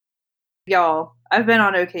Y'all, I've been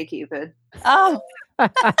on OkCupid. Oh.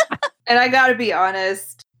 And I gotta be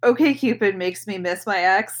honest, OkCupid makes me miss my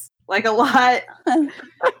ex, like, a lot. I'm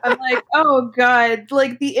like, oh god,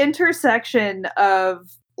 like, the intersection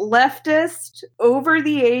of leftist, over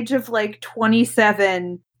the age of, like,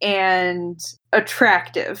 27, and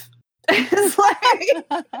attractive. It's like...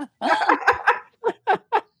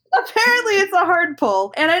 Apparently it's a hard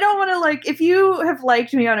pull. And I don't want to, like, if you have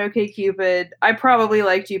liked me on OkCupid, I probably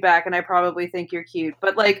liked you back and I probably think you're cute.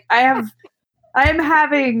 But, like, I am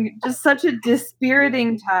having just such a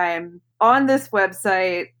dispiriting time on this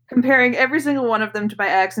website, comparing every single one of them to my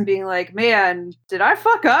ex and being like, man, did I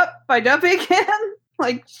fuck up by dumping him?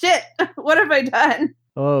 Like, shit, what have I done?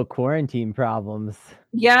 Oh, quarantine problems.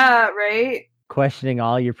 Yeah, right? Questioning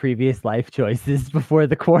all your previous life choices before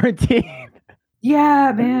the quarantine.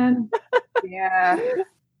 Yeah, man. Yeah.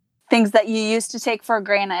 Things that you used to take for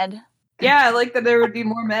granted. Yeah, like that there would be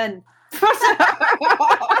more men.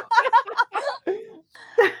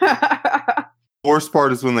 Worst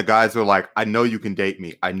part is when the guys are like, I know you can date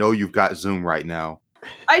me. I know you've got Zoom right now.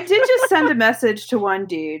 I did just send a message to one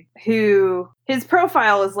dude who, his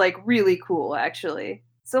profile is, like, really cool, actually.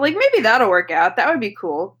 So, like, maybe that'll work out. That would be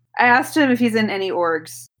cool. I asked him if he's in any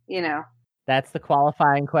orgs, you know. That's the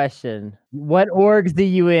qualifying question. What orgs are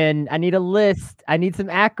you in? I need a list. I need some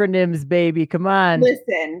acronyms, baby. Come on.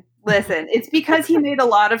 Listen. It's because he made a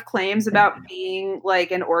lot of claims about being, like,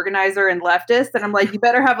 an organizer and leftist, and I'm like, you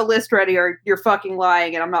better have a list ready or you're fucking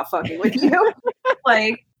lying and I'm not fucking with you.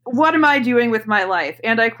 Like, what am I doing with my life?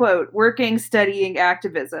 And I quote, working, studying,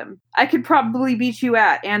 activism. I could probably beat you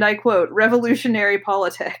at, and I quote, revolutionary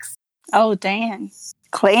politics. Oh, dang.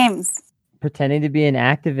 Claims. Pretending to be an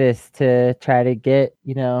activist to try to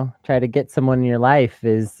get someone in your life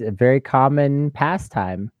is a very common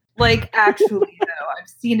pastime. Like, actually, though, I've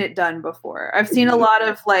seen it done before. I've seen a lot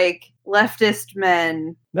of, like, leftist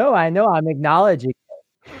men. No, I know. I'm acknowledging.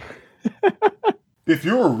 If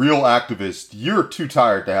you're a real activist, you're too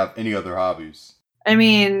tired to have any other hobbies. I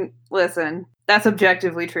mean, listen, that's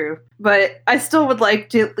objectively true. But I still would like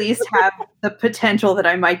to at least have the potential that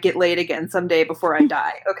I might get laid again someday before I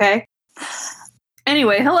die, okay?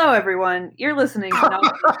 Anyway, hello everyone. You're listening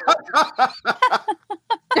to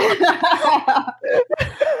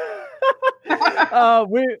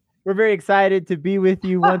We're very excited to be with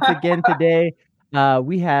you once again today.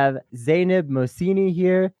 We have Zainab Mohsini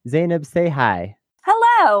here. Zainab, say hi.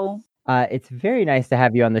 Hello. It's very nice to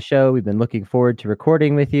have you on the show. We've been looking forward to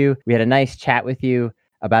recording with you. We had a nice chat with you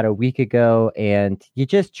about a week ago, and you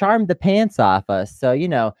just charmed the pants off us. So, you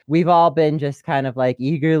know, we've all been just kind of like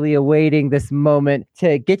eagerly awaiting this moment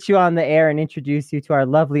to get you on the air and introduce you to our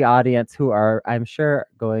lovely audience who are, I'm sure,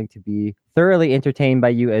 going to be thoroughly entertained by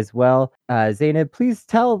you as well. Zainab, please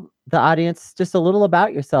tell the audience just a little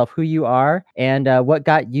about yourself, who you are, and what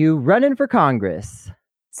got you running for Congress.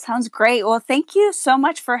 Sounds great. Well, thank you so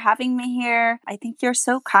much for having me here. I think you're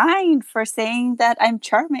so kind for saying that I'm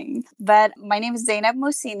charming. But my name is Zainab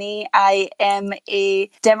Mohsini. I am a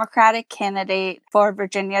Democratic candidate for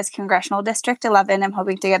Virginia's Congressional District 11. I'm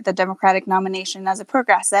hoping to get the Democratic nomination as a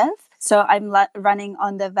progressive. So I'm running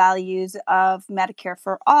on the values of Medicare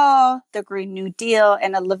for all, the Green New Deal,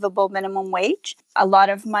 and a livable minimum wage. A lot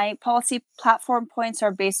of my policy platform points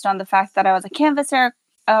are based on the fact that I was a canvasser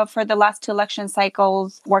for the last two election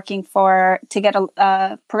cycles, working to get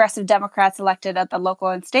progressive Democrats elected at the local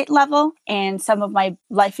and state level, and some of my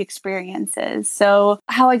life experiences. So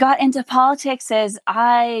how I got into politics is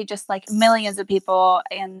I, just like millions of people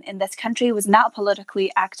in this country, was not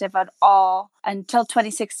politically active at all until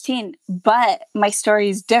 2016. But my story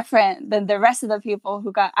is different than the rest of the people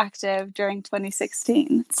who got active during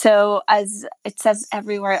 2016. So as it says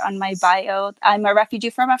everywhere on my bio, I'm a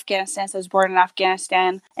refugee from Afghanistan. So I was born in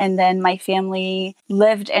Afghanistan. And then my family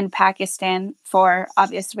lived in Pakistan for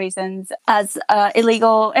obvious reasons as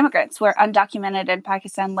illegal immigrants. We're undocumented in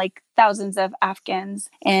Pakistan, like thousands of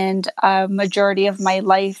Afghans. And a majority of my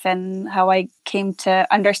life and how I came to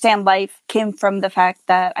understand life came from the fact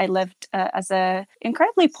that I lived as a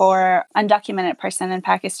incredibly poor, undocumented person in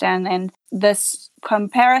Pakistan. And this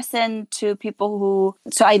comparison to people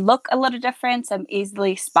so I look a little different. So I'm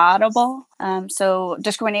easily spottable. So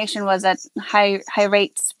discrimination was at high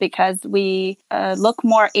rates because we look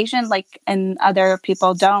more Asian, and other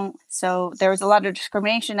people don't. So there was a lot of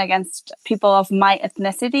discrimination against people of my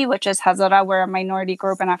ethnicity, which is Hazara. We're a minority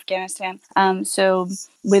group in Afghanistan. So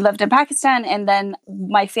we lived in Pakistan, and then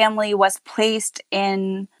my family was placed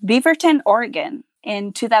in Beaverton, Oregon.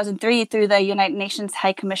 in 2003 through the United Nations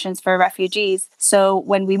High Commissions for Refugees. So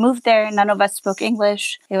when we moved there, none of us spoke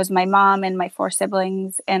English. It was my mom and my 4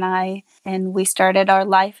 siblings and I, and we started our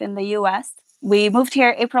life in the U.S. We moved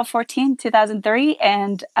here April 14, 2003,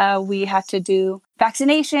 and we had to do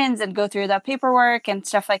vaccinations and go through the paperwork and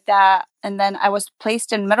stuff like that. And then I was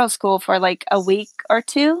placed in middle school for like a week or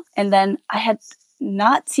 2. And then I had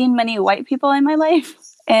not seen many white people in my life.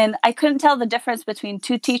 And I couldn't tell the difference between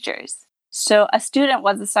 2 teachers. So a student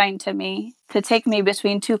was assigned to me to take me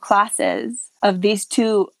between 2 classes of these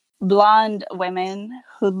 2 blonde women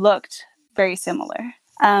who looked very similar.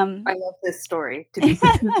 I love this story. To be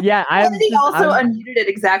Yeah, I'm unmuted at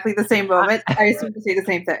exactly the same moment. I assume to say the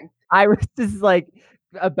same thing. I was just like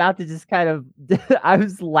about to just kind of, I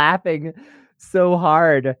was laughing so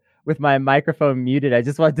hard with my microphone muted. I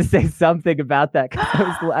just wanted to say something about that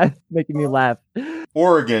because it was making me laugh.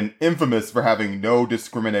 Oregon, infamous for having no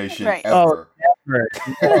discrimination Right. ever.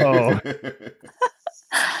 Oh.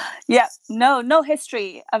 Yeah, no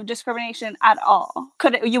history of discrimination at all.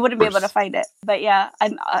 You wouldn't be able to find it. But yeah,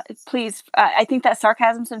 I'm please. I think that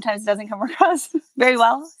sarcasm sometimes doesn't come across very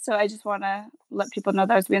well. So I just want to let people know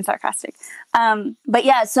that I was being sarcastic. But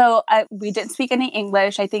yeah, so we didn't speak any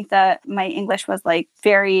English. I think that my English was like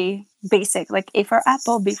very basic, like A for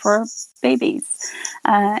apple, B for babies,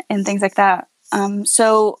 and things like that.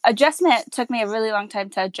 So adjustment took me a really long time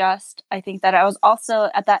to adjust. I think that I was also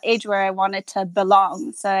at that age where I wanted to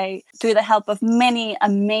belong. So through the help of many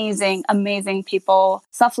amazing, amazing people,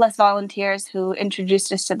 selfless volunteers who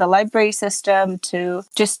introduced us to the library system, to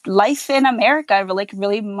just life in America, like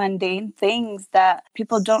really mundane things that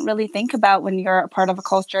people don't really think about when you're a part of a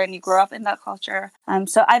culture and you grow up in that culture.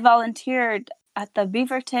 So I volunteered at the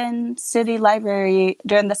Beaverton City Library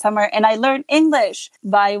during the summer, and I learned English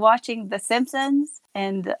by watching The Simpsons.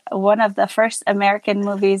 And one of the first American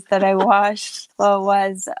movies that I watched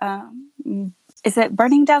was, is it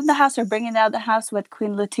Burning Down the House or Bringing Down the House with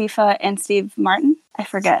Queen Latifah and Steve Martin? I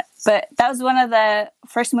forget. But that was one of the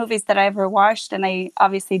first movies that I ever watched, and I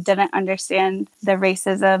obviously didn't understand the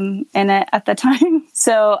racism in it at the time.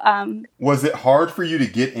 So, was it hard for you to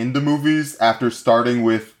get into movies after starting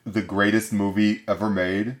with the greatest movie ever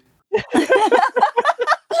made?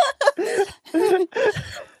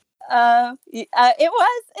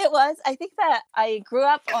 It was. I think that I grew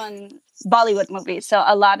up on Bollywood movies. So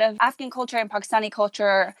a lot of Afghan culture and Pakistani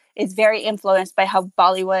culture is very influenced by how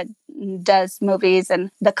Bollywood does movies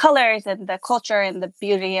and the colors and the culture and the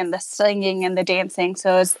beauty and the singing and the dancing.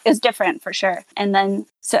 So it's different for sure. And then,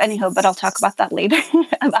 so anyhow, but I'll talk about that later,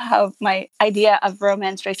 about how my idea of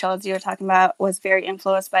romance, Rachel, as you were talking about, was very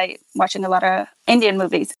influenced by watching a lot of Indian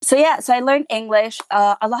movies. So yeah, so I learned English.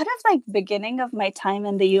 A lot of like beginning of my time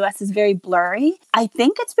in the US is very blurry. I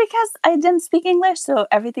think it's because I didn't speak English. So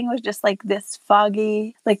everything was just like this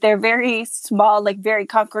foggy, like they're very small, like very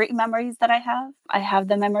concrete memories that I have. I have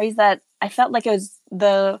the memories that I felt like it was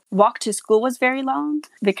the walk to school was very long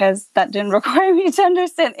because that didn't require me to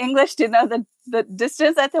understand English to know the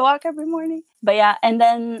distance I had to walk every morning. But yeah, and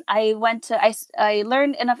then I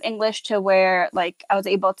learned enough English to where like I was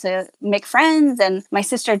able to make friends, and my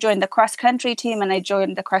sister joined the cross country team and I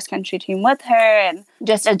joined the cross country team with her, and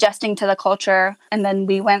just adjusting to the culture. And then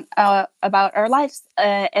we went about our lives.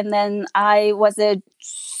 And then I was a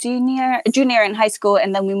junior in high school,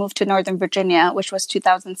 and then we moved to Northern Virginia, which was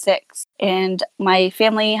 2006. And my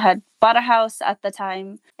family had bought a house at the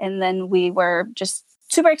time, and then we were just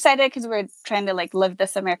super excited because we were trying to like live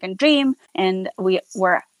this American dream, and we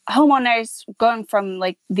were homeowners going from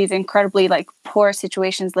like these incredibly like poor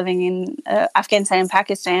situations living in Afghanistan and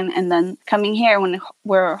Pakistan, and then coming here when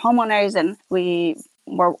we're homeowners, and we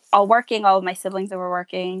were all working. All of my siblings were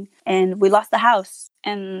working, and we lost the house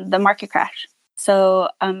and the market crash. So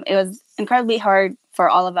it was incredibly hard for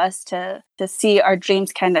all of us to see our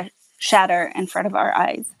dreams kind of shatter in front of our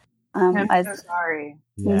eyes. I'm so sorry.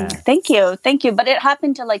 Yeah. Thank you. But it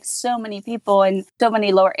happened to like so many people, and so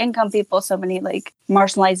many lower income people, so many like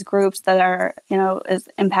marginalized groups that are, is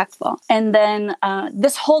impactful. And then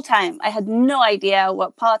this whole time I had no idea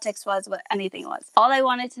what politics was, what anything was. All I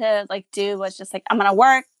wanted to like do was just like, I'm going to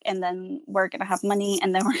work, and then we're going to have money,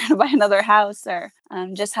 and then we're going to buy another house, or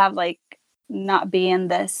just have like not be in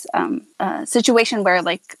this situation where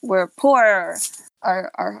like we're poor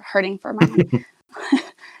or are hurting for money.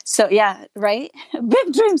 So yeah, right?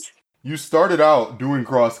 Big dreams. You started out doing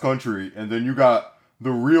cross country, and then you got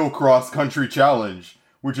the real cross country challenge,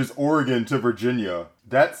 which is Oregon to Virginia.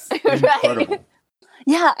 That's incredible. Right.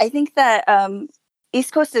 Yeah, I think that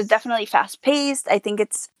East Coast is definitely fast paced. I think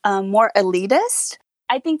it's more elitist.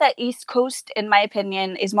 I think that East Coast, in my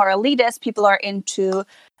opinion, is more elitist. People are into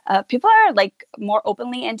people are like more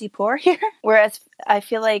openly anti-poor here, whereas I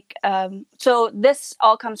feel like so this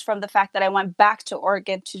all comes from the fact that I went back to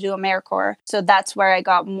Oregon to do AmeriCorps, so that's where I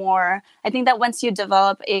got more. I think that once you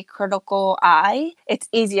develop a critical eye, it's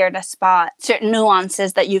easier to spot certain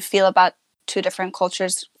nuances that you feel about two different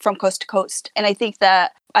cultures from coast to coast. And I think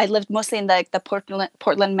that I lived mostly in the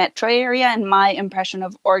Portland metro area, and my impression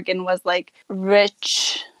of Oregon was like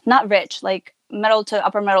rich, not rich, like middle to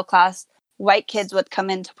upper middle class white kids would come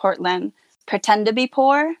into Portland, pretend to be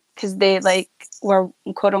poor because they like were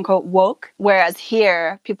quote unquote woke. Whereas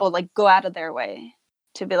here, people like go out of their way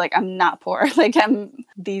to be like, I'm not poor. Like I'm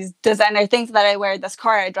these designer things that I wear, this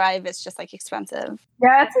car I drive is just like expensive.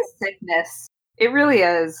 Yeah, it's a sickness. It really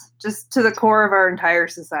is, just to the core of our entire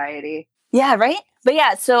society. Yeah, right? But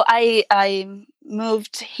yeah, so I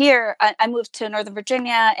moved here. I moved to Northern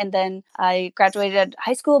Virginia, and then I graduated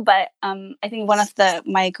high school. But I think one of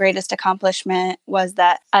my greatest accomplishment was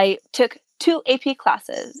that I took 2 AP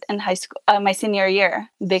classes in high school, my senior year,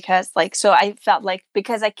 because so I felt like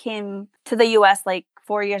because I came to the U.S. like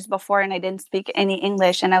 4 years before and I didn't speak any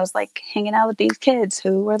English, and I was like hanging out with these kids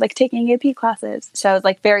who were like taking AP classes. So I was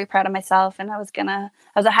like very proud of myself, and I was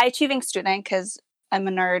a high achieving student because I'm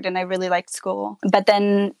a nerd and I really liked school, but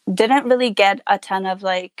then didn't really get a ton of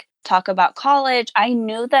like talk about college. I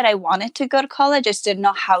knew that I wanted to go to college. I just didn't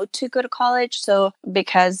know how to go to college. So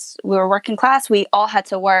because we were working class, we all had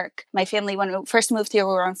to work. My family, when we first moved here,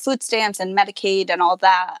 we were on food stamps and Medicaid and all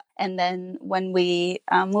that. And then when we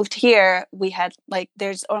moved here, we had like,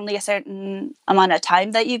 there's only a certain amount of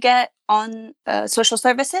time that you get on social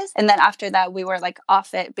services. And then after that, we were like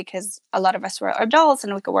off it because a lot of us were adults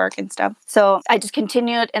and we could work and stuff. So I just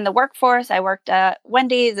continued in the workforce. I worked at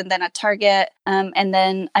Wendy's and then at Target. And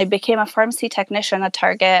then I became a pharmacy technician at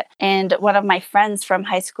Target. And one of my friends from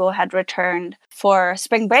high school had returned for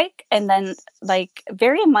spring break. And then like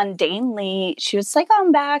very mundanely, she was like, oh,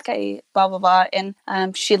 I'm back. Blah, blah, blah. And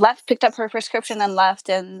she left, picked up her prescription and left.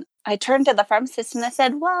 And I turned to the pharmacist and I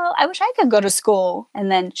said, well, I wish I could go to school.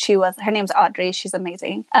 And then her name's Audrey. She's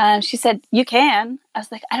amazing. She said, you can. I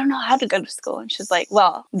was like, I don't know how to go to school. And she's like,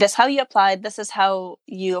 well, this is how you applied. This is how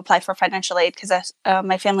you apply for financial aid, because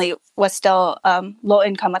my family was still low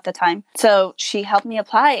income at the time. So she helped me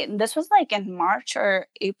apply. And this was like in March or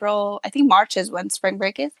April. I think March is when spring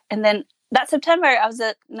break is. And then that September, I was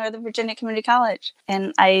at Northern Virginia Community College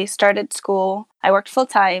and I started school. I worked full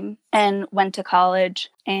time and went to college.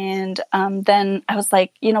 And then I was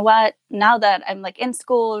like, you know what? Now that I'm like in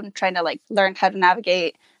school and trying to like learn how to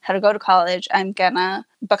navigate, how to go to college, I'm gonna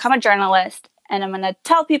become a journalist. And I'm going to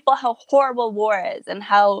tell people how horrible war is and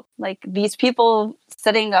how like these people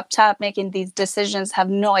sitting up top making these decisions have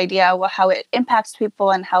no idea how it impacts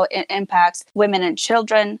people and how it impacts women and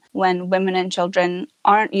children when women and children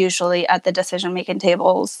aren't usually at the decision-making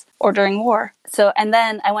tables or during war. So, and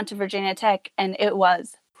then I went to Virginia Tech and it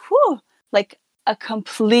was, like a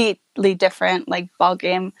completely different like ball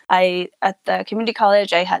game. At the community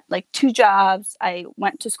college, I had like 2 jobs. I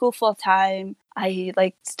went to school full time. I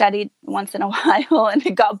like studied once in a while and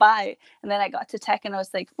it got by. And then I got to tech and I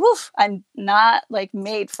was like, woof, I'm not like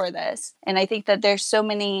made for this. And I think that there's so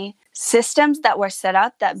many systems that were set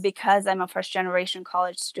up that because I'm a first generation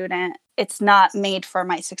college student, it's not made for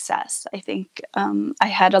my success. I think I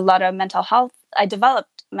had a lot of mental health. I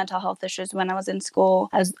developed mental health issues when I was in school.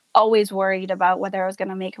 I was always worried about whether I was going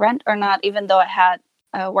to make rent or not, even though I had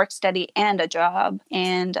work study and a job.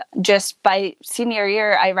 And just by senior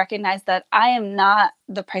year, I recognized that I am not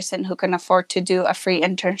the person who can afford to do a free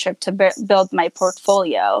internship to build my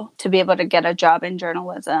portfolio to be able to get a job in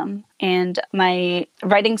journalism. And my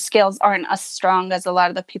writing skills aren't as strong as a lot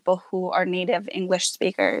of the people who are native English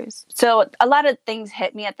speakers. So a lot of things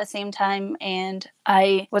hit me at the same time. And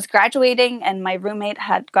I was graduating and my roommate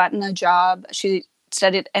had gotten a job. She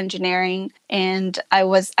studied engineering and I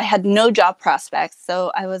had no job prospects. So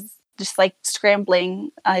I was just like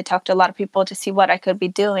scrambling. I talked to a lot of people to see what I could be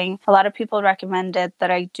doing. A lot of people recommended that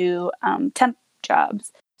I do temp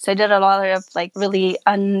jobs. So I did a lot of like really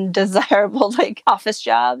undesirable like office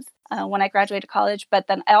jobs when I graduated college. But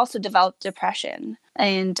then I also developed depression.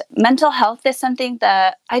 And mental health is something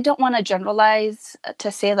that I don't want to generalize to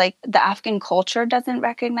say like the Afghan culture doesn't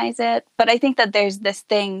recognize it. But I think that there's this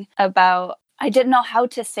thing about I didn't know how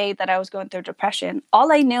to say that I was going through depression.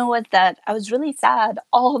 All I knew was that I was really sad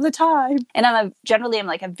all the time. And I'm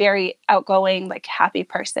like a very outgoing, like happy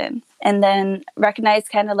person. And then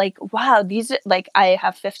recognized kind of like, wow, these like I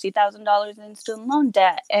have $50,000 in student loan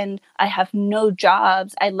debt and I have no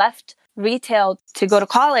jobs. I left retail to go to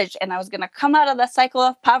college and I was going to come out of the cycle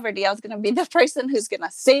of poverty. I was going to be the person who's going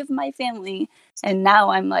to save my family. And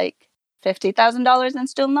now I'm like $50,000 in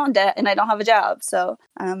student loan debt and I don't have a job. So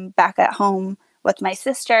I'm back at home with my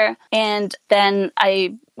sister. And then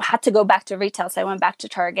I had to go back to retail. So I went back to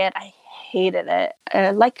Target. I hated it.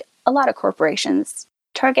 Like a lot of corporations,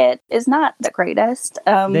 Target is not the greatest.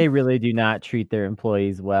 They really do not treat their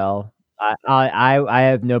employees well. I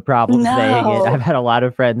have no problem saying it. No. I've had a lot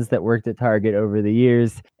of friends that worked at Target over the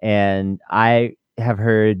years, and I have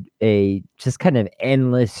heard a just kind of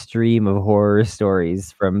endless stream of horror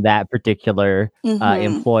stories from that particular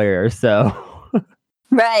employer. So,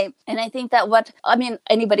 Right. And I think that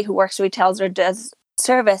anybody who works retails or does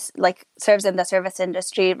service, like serves in the service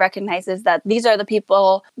industry, recognizes that these are the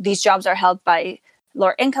people, these jobs are held by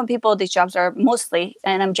lower income people. These jobs are mostly,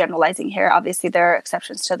 and I'm generalizing here, obviously there are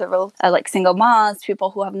exceptions to the rule, like single moms,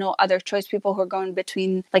 people who have no other choice, people who are going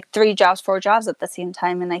between like 3 jobs, 4 jobs at the same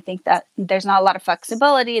time. And I think that there's not a lot of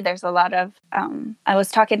flexibility. There's a lot of, I was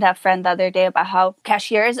talking to a friend the other day about how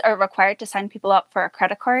cashiers are required to sign people up for a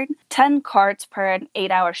credit card, 10 cards per an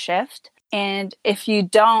 8-hour shift. And if you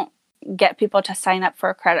don't get people to sign up for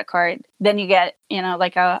a credit card, then you get,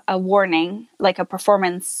 like a warning, like a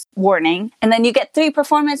performance warning. And then you get 3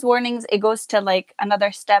 performance warnings. It goes to like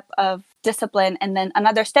another step of discipline and then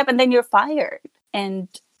another step, and then you're fired. And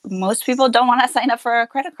most people don't want to sign up for a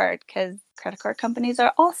credit card because credit card companies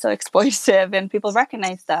are also exploitative and people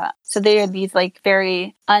recognize that. So there are these like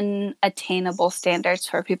very unattainable standards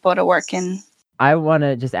for people to work in. I want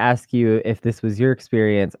to just ask you if this was your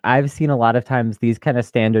experience. I've seen a lot of times these kind of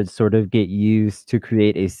standards sort of get used to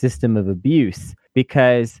create a system of abuse,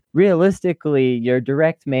 because realistically, your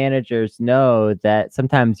direct managers know that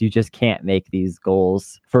sometimes you just can't make these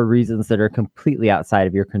goals for reasons that are completely outside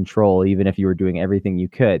of your control, even if you were doing everything you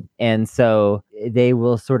could. And so they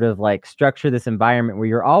will sort of like structure this environment where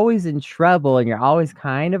you're always in trouble and you're always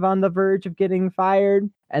kind of on the verge of getting fired.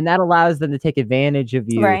 And that allows them to take advantage of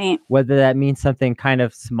you, Right. Whether that means something kind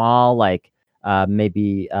of small, like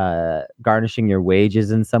maybe garnishing your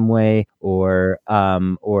wages in some way, or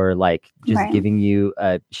like just giving you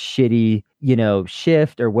a shitty,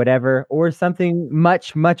 shift or whatever, or something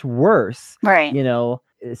much, much worse, Right.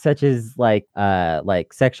 Such as like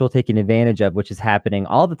sexual taking advantage of, which is happening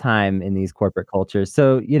all the time in these corporate cultures.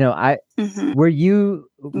 So, were you,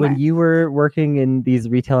 when you were working in these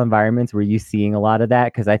retail environments, were you seeing a lot of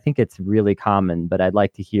that? Because I think it's really common, but I'd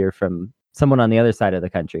like to hear from someone on the other side of the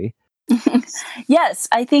country. Yes,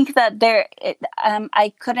 I think that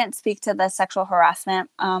I couldn't speak to the sexual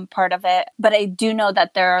harassment part of it, but I do know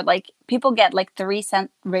that there are like people get like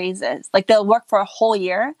 3-cent raises. Like they'll work for a whole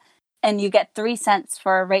year and you get 3 cents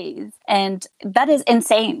for a raise. And that is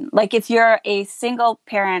insane. Like if you're a single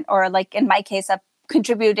parent, or like in my case, a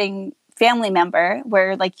contributing family member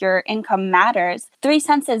where like your income matters, 3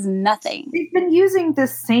 cents is nothing. They've been using the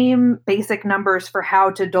same basic numbers for how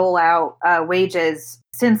to dole out wages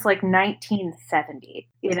since like 1970.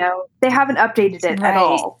 They haven't updated it at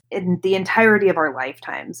all in the entirety of our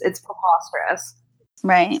lifetimes. It's preposterous.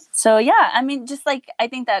 Right. So, yeah, I mean, just like I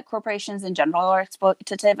think that corporations in general are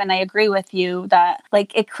exploitative. And I agree with you that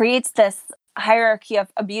like it creates this hierarchy of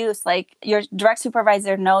abuse. Like your direct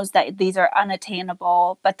supervisor knows that these are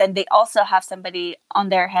unattainable, but then they also have somebody on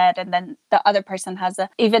their head, and then the other person has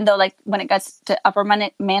even though like when it gets to upper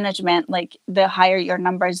management, like the higher your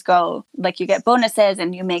numbers go, like you get bonuses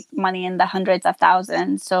and you make money in the hundreds of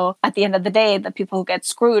thousands. So at the end of the day, the people who get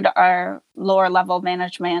screwed are lower level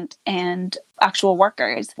management and actual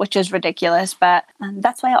workers, which is ridiculous. But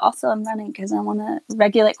that's why I also am running, because I want to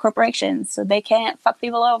regulate corporations so they can't fuck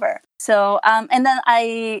people over. So, and then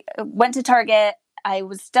I went to Target. I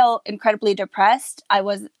was still incredibly depressed. I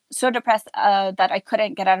was so depressed that I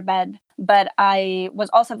couldn't get out of bed. But I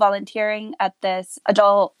was also volunteering at this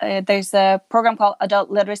there's a program called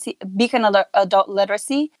Beacon Adult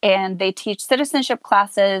Literacy, and they teach citizenship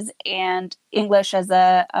classes and English as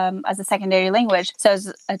a secondary language. So I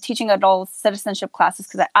was teaching adult citizenship classes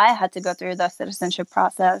because I had to go through the citizenship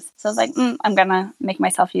process. So I was like, I'm going to make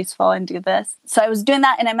myself useful and do this. So I was doing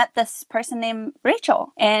that, and I met this person named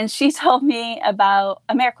Rachel, and she told me about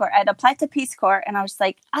AmeriCorps. I'd applied to Peace Corps, and I was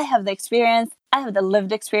like, I have the experience. I have the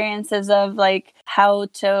lived experiences of like how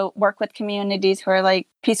to work with communities who are like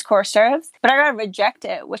Peace Corps serves, but I got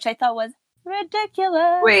rejected, which I thought was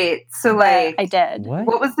ridiculous. Wait, so like I did.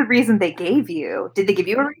 What was the reason they gave you? Did they give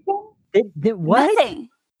you a reason? What? Nothing.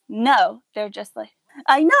 No, they're just like,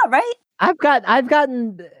 I know, right? I've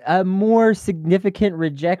gotten a more significant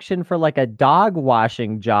rejection for like a dog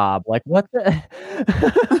washing job. Like what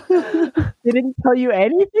the? They didn't tell you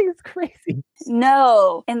anything? It's crazy.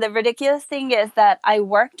 No. And the ridiculous thing is that I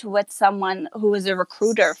worked with someone who was a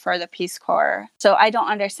recruiter for the Peace Corps. So I don't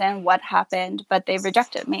understand what happened, but they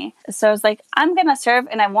rejected me. So I was like, I'm going to serve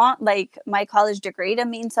and I want like my college degree to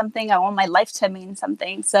mean something. I want my life to mean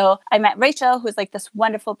something. So I met Rachel, who's like this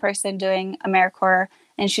wonderful person doing AmeriCorps.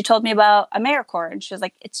 And she told me about AmeriCorps. And she was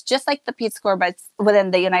like, it's just like the Peace Corps, but it's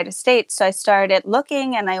within the United States. So I started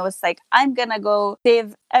looking and I was like, I'm going to go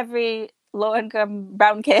save every low-income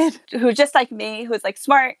brown kid who's just like me, who's like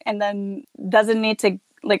smart and then doesn't need to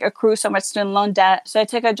like accrue so much student loan debt. So I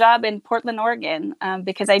took a job in Portland, Oregon,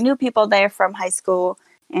 because I knew people there from high school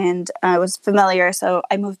and I was familiar. So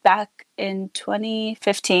I moved back in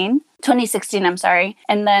 2016, I'm sorry.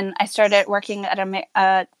 And then I started working at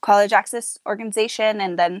a college access organization.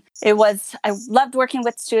 And then I loved working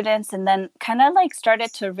with students and then kind of like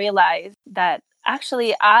started to realize that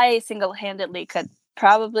actually I single-handedly could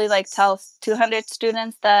probably like tell 200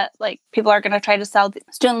 students that like people are going to try to sell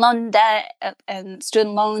student loan debt and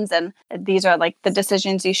student loans, and these are like the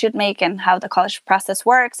decisions you should make and how the college process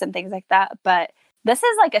works and things like that. But this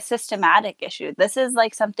is like a systematic issue. This is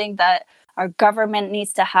like something that our government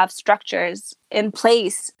needs to have structures in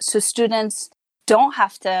place so students don't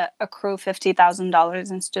have to accrue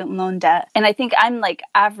 $50,000 in student loan debt. And I think I'm like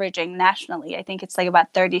averaging nationally. I think it's like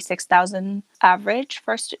about 36,000 average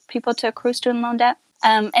for people to accrue student loan debt.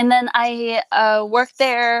 And then I worked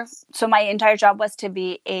there. So my entire job was to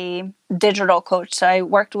be a digital coach. So I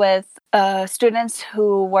worked with students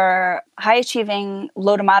who were high achieving,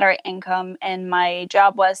 low to moderate income. And my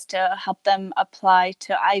job was to help them apply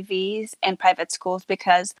to IVs and private schools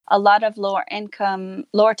because a lot of lower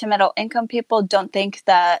to middle income people don't think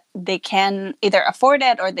that they can either afford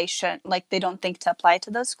it or they shouldn't, like they don't think to apply to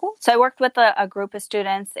those schools. So I worked with a group of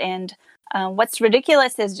students, and what's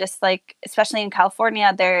ridiculous is just like, especially in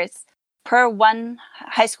California, there's per one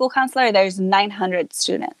high school counselor, there's 900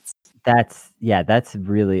 students. That's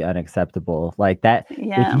really unacceptable. Like that,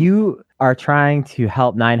 Yeah. if you are trying to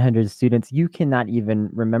help 900 students, you cannot even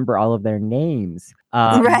remember all of their names,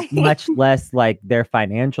 Right. much less like their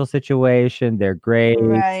financial situation, their grades,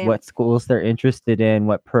 Right. what schools they're interested in,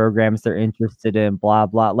 what programs they're interested in, blah,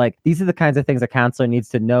 blah. Like these are the kinds of things a counselor needs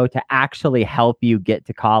to know to actually help you get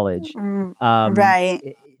to college.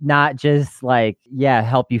 Right. Not just like,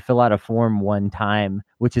 help you fill out a form one time,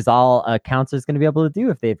 which is all a counselor is going to be able to do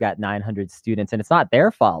if they've got 900 students. And it's not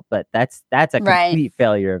their fault, but that's a complete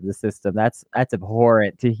failure of the system. That's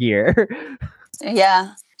abhorrent to hear.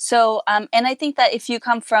 Yeah. So, and I think that if you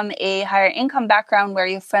come from a higher income background where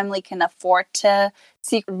your family can afford to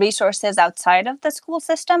seek resources outside of the school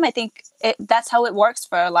system, I think that's how it works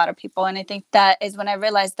for a lot of people. And I think that is when I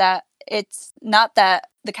realized that it's not that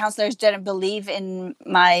the counselors didn't believe in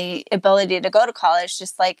my ability to go to college,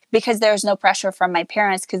 just like because there was no pressure from my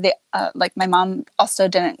parents, because they like my mom also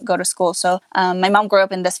didn't go to school. So my mom grew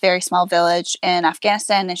up in this very small village in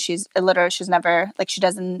Afghanistan, and she's illiterate. She's never, like, she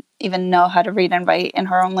doesn't even know how to read and write in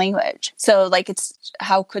her own language. So like, it's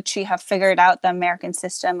how could she have figured out the American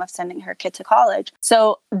system of sending her kid to college?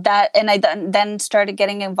 So that, and I then started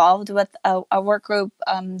getting involved with a work group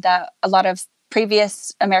that a lot of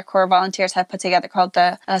previous AmeriCorps volunteers have put together called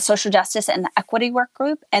the Social Justice and Equity Work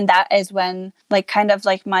Group. And that is when like kind of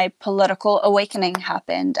like my political awakening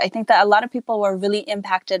happened. I think that a lot of people were really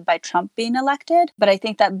impacted by Trump being elected. But I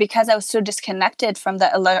think that because I was so disconnected from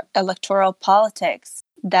the electoral politics,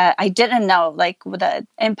 that I didn't know like the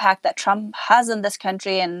impact that Trump has in this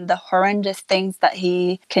country and the horrendous things that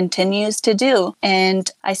he continues to do. And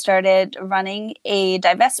I started running a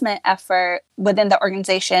divestment effort within the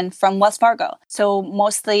organization from Wells Fargo. So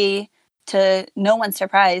mostly, to no one's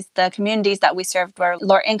surprise, the communities that we served were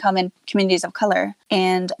lower income and communities of color.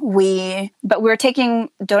 And we were taking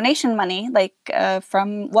donation money like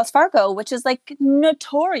from Wells Fargo, which is like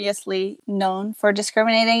notoriously known for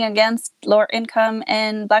discriminating against lower income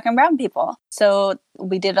and Black and brown people. So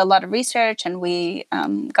we did a lot of research, and we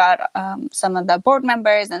got some of the board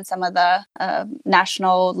members and some of the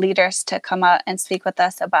national leaders to come out and speak with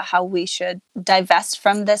us about how we should divest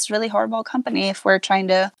from this really horrible company if we're trying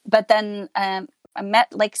to. But then I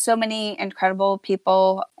met like so many incredible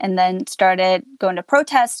people, and then started going to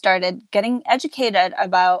protests, started getting educated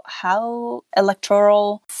about how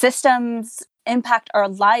electoral systems impact our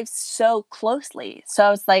lives so closely. So I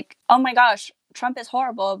was like, oh my gosh, Trump is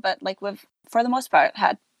horrible, but like we've, for the most part,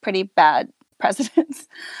 had pretty bad presidents.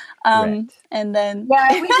 Right. And then...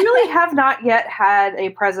 Yeah, we really have not yet had a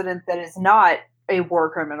president that is not a war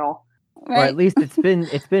criminal. Or at least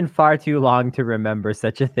it's been far too long to remember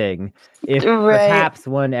such a thing. If perhaps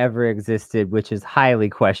one ever existed, which is highly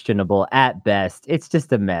questionable at best. It's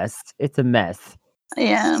just a mess. It's a mess.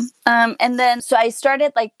 Yeah. And then so I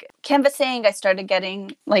started like canvassing. I started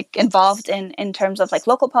getting like involved in terms of like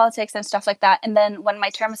local politics and stuff like that. And then when my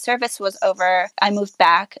term of service was over, I moved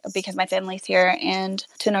back because my family's here and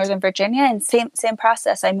to Northern Virginia. And same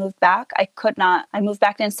process. I moved back. I moved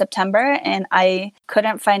back in September and I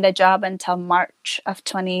couldn't find a job until March of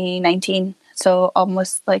 2019. So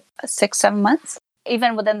almost like 6-7 months.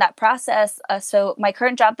 Even within that process, so my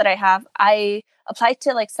current job that I have, I applied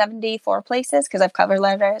to like 74 places because I have cover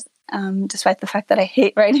letters. Despite the fact that I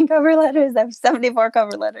hate writing cover letters, I have 74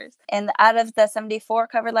 cover letters. And out of the 74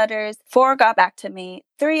 cover letters, 4 got back to me.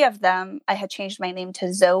 3 of them, I had changed my name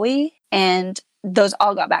to Zoe, and those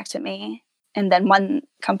all got back to me. And then 1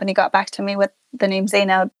 company got back to me with the name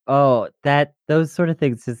Zainab. Oh, those sort of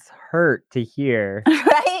things just hurt to hear.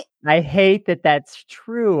 Right? I hate that that's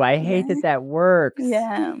true. I hate that works.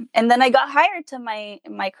 Yeah. And then I got hired to my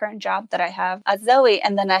current job that I have as Zoe.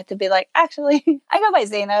 And then I had to be like, actually, I go by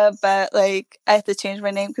Zainab, but like I have to change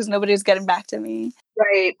my name because nobody's getting back to me.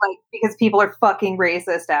 Right. Like because people are fucking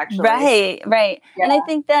racist, actually. Right. Yeah. And I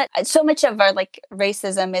think that so much of our like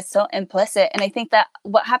racism is so implicit. And I think that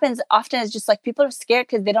what happens often is just like people are scared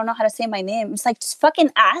because they don't know how to say my name. It's like, just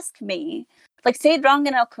fucking ask me. Like, say it wrong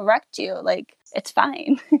and I'll correct you. Like, it's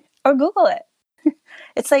fine. Or Google it.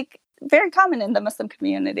 It's like very common in the Muslim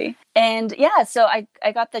community. And yeah, so I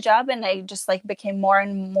got the job and I just like became more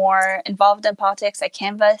and more involved in politics. I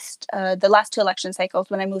canvassed the last 2 election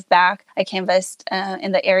cycles. When I moved back, I canvassed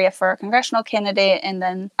in the area for a congressional candidate and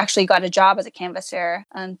then actually got a job as a canvasser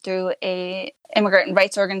through a immigrant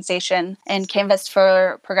rights organization and canvassed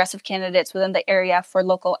for progressive candidates within the area for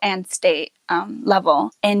local and state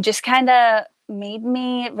level. And just kind of made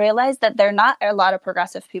me realize that there are not a lot of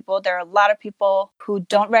progressive people. There are a lot of people who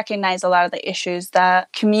don't recognize a lot of the issues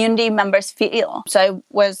that community members feel. So I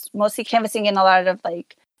was mostly canvassing in a lot of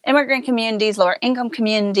like immigrant communities, lower income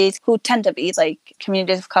communities who tend to be like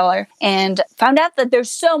communities of color, and found out that there's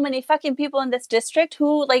so many fucking people in this district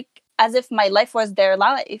who like as if my life was their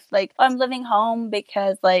life. Like, oh, I'm living home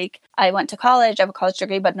because like I went to college, I have a college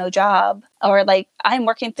degree, but no job. Or like I'm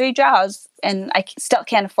working 3 jobs and I still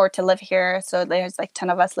can't afford to live here. So there's like 10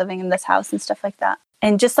 of us living in this house and stuff like that.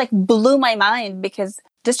 And just like blew my mind because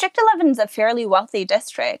District 11 is a fairly wealthy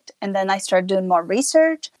district. And then I started doing more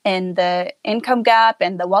research and the income gap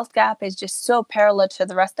and the wealth gap is just so parallel to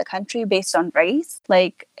the rest of the country based on race.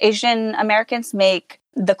 Like Asian Americans make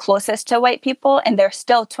the closest to white people and they're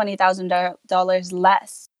still $20,000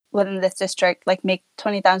 less within this district, like make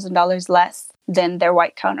 $20,000 less than their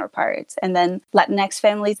white counterparts. And then Latinx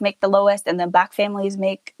families make the lowest and then Black families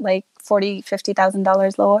make like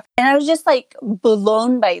 $40,000-$50,000 lower. And I was just like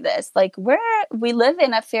blown by this. Like where we live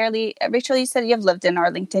in a fairly, Rachel, you said you've lived in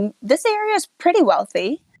Arlington. This area is pretty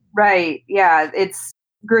wealthy. Right. Yeah. It's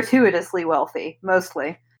gratuitously wealthy,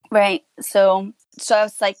 mostly. Right. So I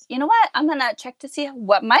was like, you know what? I'm going to check to see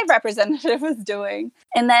what my representative was doing.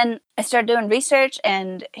 And then I started doing research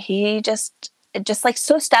and he just like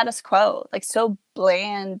so status quo, like so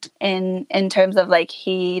bland in terms of like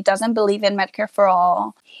he doesn't believe in Medicare for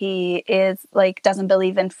all. He is like doesn't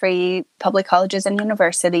believe in free public colleges and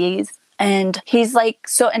universities. And he's like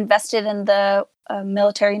so invested in the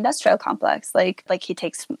military industrial complex. Like he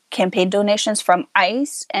takes campaign donations from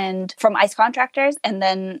ICE and from ICE contractors. And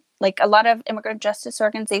then like a lot of immigrant justice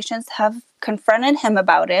organizations have confronted him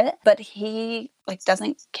about it, but he like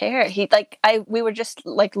doesn't care. We were just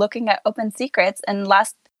like looking at open secrets, and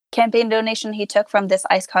last campaign donation he took from this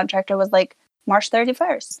ICE contractor was like March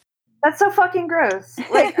 31st. That's so fucking gross.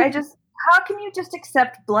 Like how can you just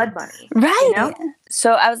accept blood money? Right. You know?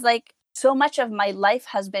 So I was like, so much of my life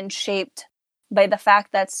has been shaped by the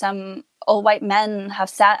fact that some old white men have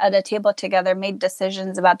sat at a table together, made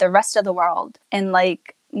decisions about the rest of the world. And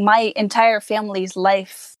like my entire family's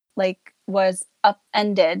life like was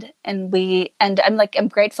upended and I'm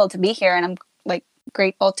grateful to be here and I'm like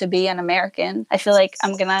grateful to be an American. I feel like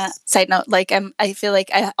I'm gonna side note, like I feel like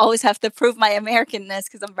I always have to prove my Americanness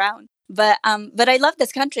because I'm brown. But I love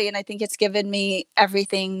this country and I think it's given me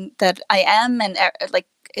everything that I am and like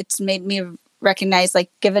it's made me recognize,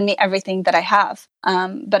 like given me everything that I have.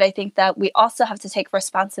 But I think that we also have to take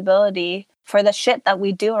responsibility for the shit that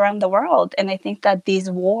we do around the world. And I think that these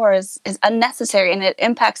wars is unnecessary and it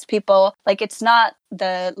impacts people. Like it's not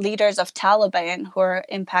the leaders of Taliban who are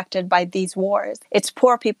impacted by these wars. It's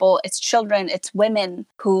poor people, it's children, it's women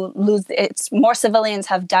who it's more civilians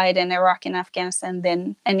have died in Iraq and Afghanistan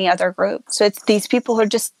than any other group. So it's these people who are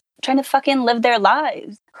just trying to fucking live their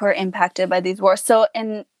lives who are impacted by these wars.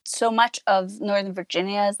 And so much of Northern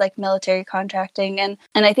Virginia is like military contracting. And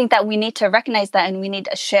I think that we need to recognize that, and we need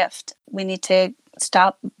a shift. We need to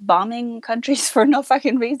stop bombing countries for no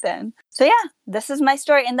fucking reason. So yeah, this is my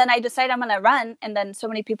story. And then I decided I'm going to run. And then so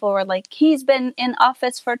many people were like, he's been in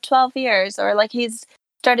office for 12 years, or like he's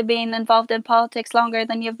started being involved in politics longer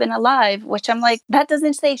than you've been alive, which I'm like, that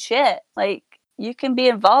doesn't say shit. Like, you can be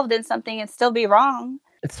involved in something and still be wrong.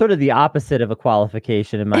 It's sort of the opposite of a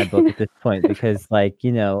qualification in my book at this point, because like,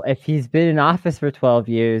 you know, if he's been in office for 12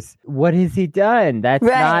 years, what has he done? That's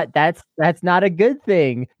not a good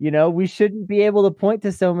thing. You know, we shouldn't be able to point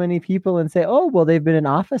to so many people and say, oh, well, they've been in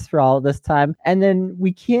office for all this time. And then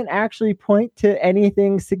we can't actually point to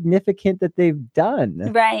anything significant that they've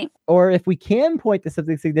done. Right. Or if we can point to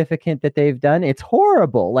something significant that they've done, it's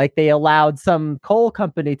horrible. Like they allowed some coal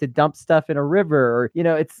company to dump stuff in a river, or, you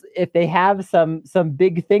know, it's if they have some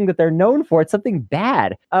big thing that they're known for, it's something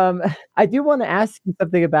bad. I do want to ask you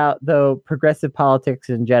something about, though, progressive politics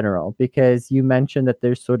in general, because you mentioned that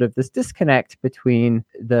there's sort of this disconnect between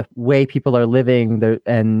the way people are living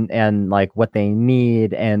and like what they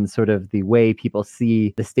need, and sort of the way people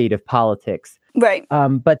see the state of politics. Right.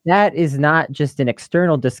 But that is not just an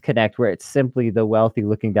external disconnect where it's simply the wealthy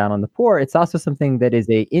looking down on the poor. It's also something that is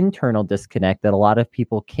an internal disconnect that a lot of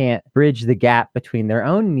people can't bridge the gap between their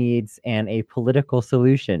own needs and a political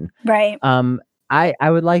solution. Right. I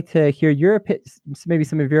would like to hear maybe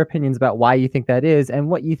some of your opinions about why you think that is and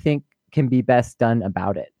what you think can be best done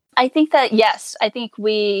about it. I think that, yes, I think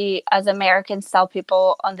we as Americans sell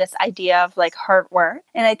people on this idea of like hard work.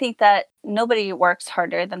 And I think that nobody works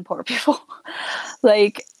harder than poor people.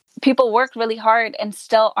 Like, people work really hard and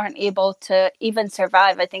still aren't able to even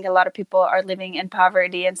survive. I think a lot of people are living in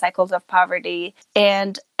poverty and cycles of poverty.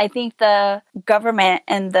 And I think the government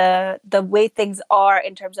and the way things are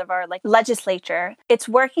in terms of our like legislature, it's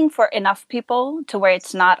working for enough people to where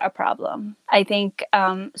it's not a problem. I think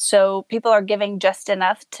so people are giving just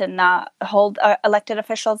enough to not hold elected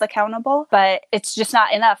officials accountable, but it's just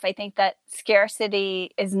not enough. I think that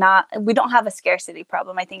scarcity is not, we don't have a scarcity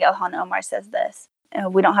problem. I think Ilhan Omar says this.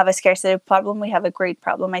 We don't have a scarcity problem. We have a greed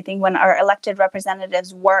problem. I think when our elected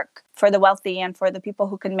representatives work for the wealthy and for the people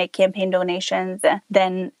who can make campaign donations,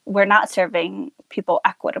 then we're not serving people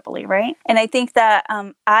equitably, right? And I think that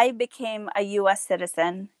I became a U.S.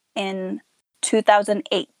 citizen in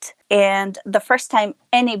 2008. And the first time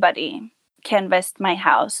anybody canvassed my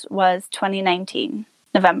house was 2019,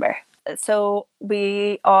 November. So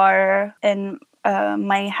we are in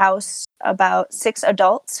my house about 6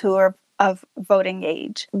 adults who are of voting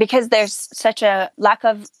age, because there's such a lack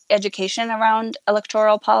of education around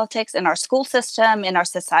electoral politics in our school system, in our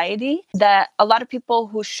society, that a lot of people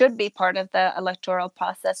who should be part of the electoral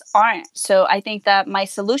process aren't. So I think that my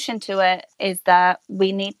solution to it is that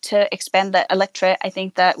we need to expand the electorate. I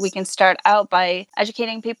think that we can start out by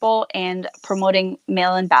educating people and promoting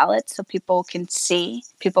mail-in ballots so people can see,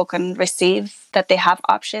 people can receive that they have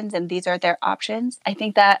options and these are their options. I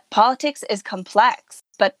think that politics is complex,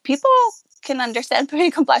 but people can understand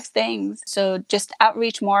pretty complex things. So just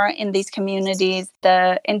outreach more in these communities.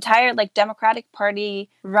 The entire Democratic Party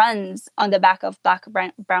runs on the back of Black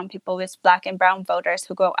and brown people, with Black and brown voters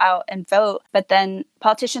who go out and vote. But then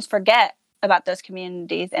politicians forget about those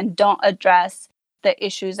communities and don't address the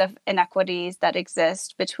issues of inequities that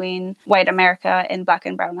exist between white America and Black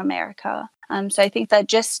and brown America. So I think that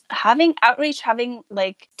just having outreach, having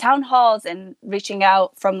town halls and reaching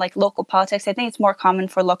out from local politics, I think it's more common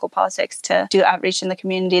for local politics to do outreach in the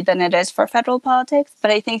community than it is for federal politics.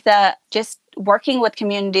 But I think that just working with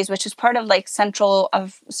communities, which is part of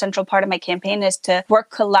central part of my campaign, is to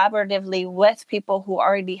work collaboratively with people who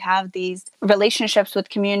already have these relationships with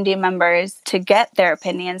community members to get their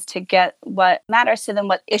opinions, to get what matters to them,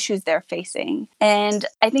 what issues they're facing. And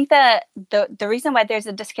I think that the reason why there's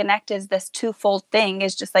a disconnect is this twofold thing.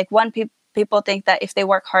 Is just one, people think that if they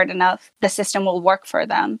work hard enough, the system will work for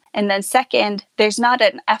them. And then second, there's not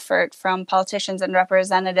an effort from politicians and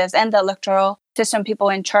representatives and the electoral system, people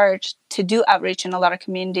in charge, to do outreach in a lot of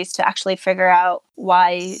communities to actually figure out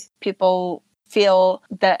why people feel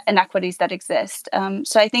the inequities that exist.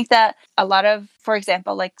 So I think that a lot of, for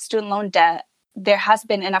example, student loan debt, there has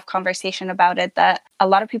been enough conversation about it that a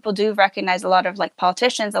lot of people do recognize, a lot of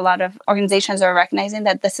politicians, a lot of organizations are recognizing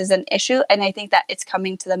that this is an issue. And I think that it's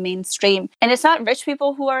coming to the mainstream. And it's not rich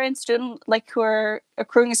people who are in who are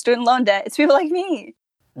accruing student loan debt. It's people like me.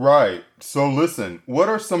 Right. So listen, what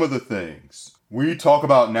are some of the things? We talk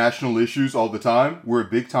about national issues all the time. We're a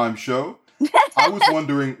big time show. I was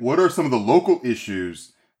wondering, what are some of the local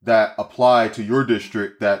issues that apply to your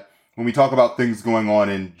district that when we talk about things going on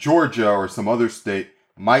in Georgia or some other state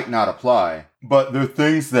might not apply. But they're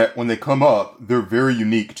things that when they come up, they're very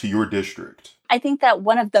unique to your district. I think that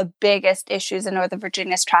one of the biggest issues in Northern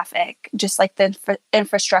Virginia is traffic, just like the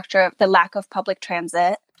infrastructure, the lack of public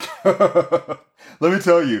transit. Let me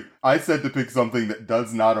tell you, I said to pick something that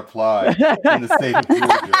does not apply in the state of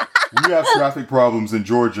Georgia. We have traffic problems in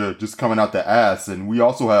Georgia just coming out the ass, and we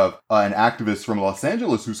also have an activist from Los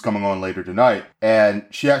Angeles who's coming on later tonight, and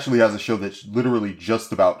she actually has a show that's literally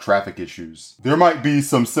just about traffic issues. There might be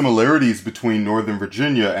some similarities between Northern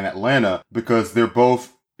Virginia and Atlanta because they're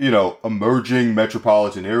both, emerging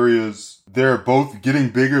metropolitan areas. They're both getting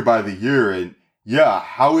bigger by the year, and yeah,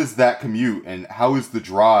 how is that commute and how is the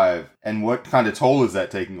drive and what kind of toll is that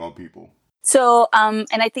taking on people? So, and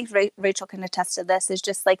I think Rachel can attest to this, is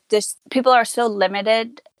just like this, people are so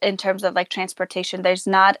limited in terms of like transportation. There's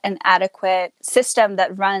not an adequate system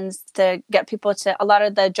that runs to get people to, a lot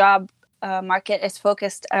of the job market is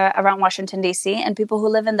focused around Washington, D.C. and people who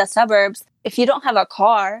live in the suburbs, if you don't have a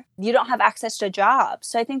car, you don't have access to jobs.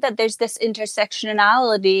 So I think that there's this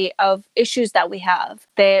intersectionality of issues that we have.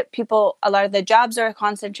 A lot of the jobs are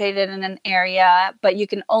concentrated in an area, but you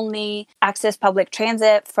can only access public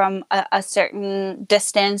transit from a certain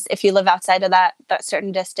distance. If you live outside of that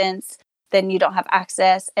certain distance, then you don't have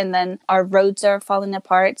access, and then our roads are falling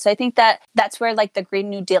apart. So I think that that's where like the Green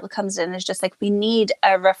New Deal comes in. It's just like we need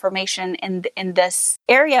a reformation in this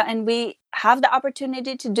area, and we have the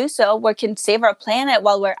opportunity to do so. We can save our planet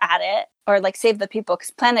while we're at it, or like save the people,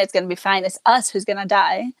 because planet is going to be fine. It's us who's going to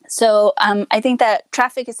die. So I think that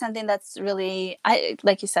traffic is something that's really,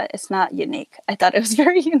 like you said, it's not unique. I thought it was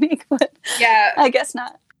very unique, but yeah, I guess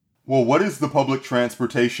not. Well, what is the public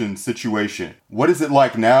transportation situation? What is it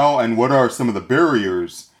like now, and what are some of the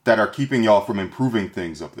barriers that are keeping y'all from improving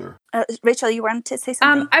things up there? Rachel, you wanted to say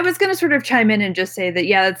something? I was going to sort of chime in and just say that,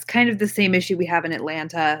 yeah, it's kind of the same issue we have in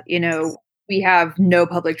Atlanta. We have no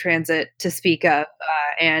public transit to speak of.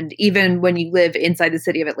 And even when you live inside the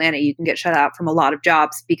city of Atlanta, you can get shut out from a lot of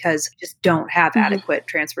jobs because you just don't have adequate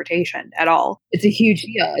transportation at all. It's a huge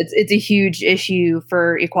deal. It's a huge issue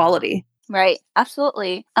for equality. Right.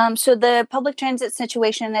 Absolutely. So the public transit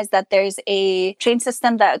situation is that there's a train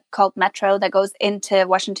system called Metro that goes into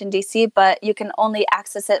Washington, D.C., but you can only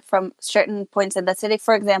access it from certain points in the city.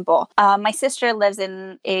 For example, my sister lives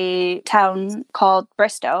in a town called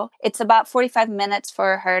Bristow. It's about 45 minutes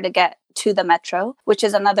for her to get to the Metro, which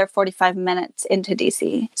is another 45 minutes into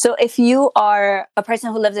DC. So if you are a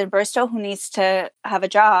person who lives in Bristow who needs to have a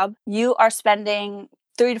job, you are spending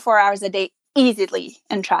 3 to 4 hours a day easily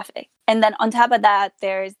in traffic. And then on top of that,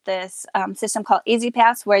 there's this system called Easy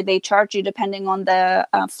Pass where they charge you depending on the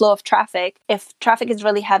flow of traffic. If traffic is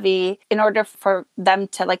really heavy, in order for them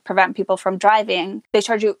to like prevent people from driving, they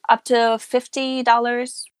charge you up to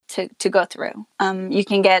 $50 to go through. You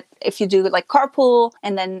can get, if you do like carpool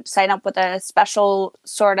and then sign up with a special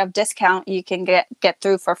sort of discount, you can get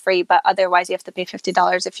through for free. But otherwise, you have to pay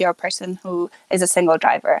 $50 if you're a person who is a single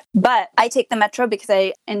driver. But I take the Metro because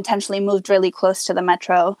I intentionally moved really close to the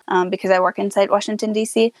Metro because I work inside Washington,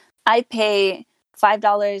 D.C. I pay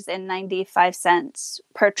 $5.95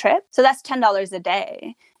 per trip. So that's $10 a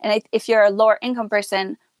day. And if you're a lower income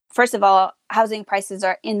person, first of all, housing prices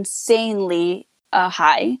are insanely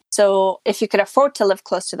high. So if you could afford to live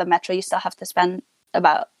close to the Metro, you still have to spend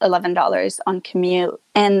about $11 on commute.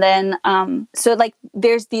 And then, so like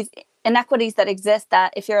there's these inequities that exist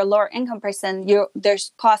that if you're a lower income person,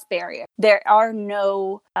 there's cost barrier. There are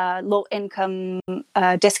no low income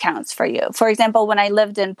discounts for you. For example, when I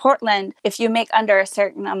lived in Portland, if you make under a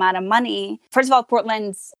certain amount of money, first of all,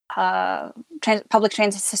 Portland's public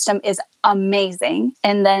transit system is amazing.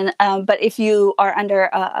 And then, but if you are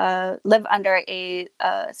live under a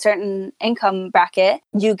certain income bracket,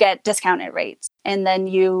 you get discounted rates. And then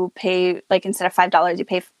you pay, like instead of $5, you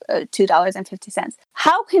pay $2.50.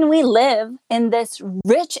 How can we live in this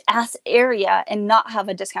rich ass area and not have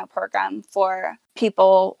a discount program for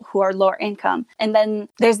people who are lower income? And then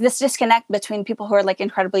there's this disconnect between people who are like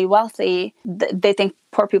incredibly wealthy. They think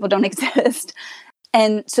poor people don't exist.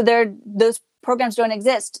 And so those programs don't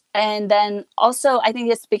exist. And then also, I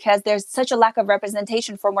think it's because there's such a lack of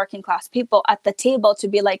representation from working class people at the table to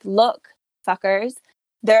be like, look, fuckers,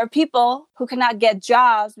 there are people who cannot get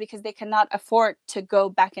jobs because they cannot afford to go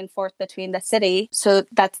back and forth between the city. So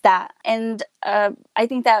that's that. And I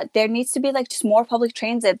think that there needs to be like just more public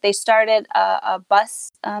transit. They started a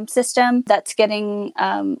bus system that's getting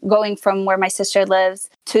going from where my sister lives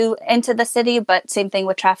to into the city, but same thing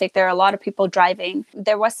with traffic. There are a lot of people driving.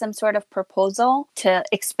 There was some sort of proposal to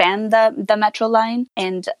expand the metro line,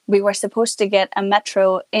 and we were supposed to get a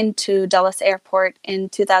metro into Dulles Airport in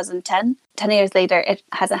 2010. 10 years later, it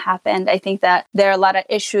hasn't happened. I think that there are a lot of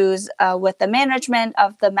issues with the management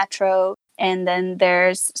of the metro, and then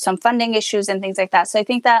there's some funding issues and things like that. So I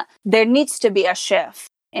think that there needs to be a shift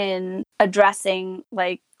in addressing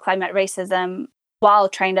like climate racism while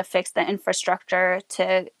trying to fix the infrastructure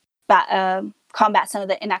to combat some of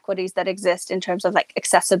the inequities that exist in terms of like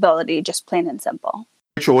accessibility, just plain and simple.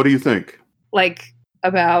 Rachel, what do you think? Like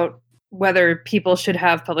about whether people should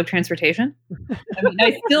have public transportation? I mean,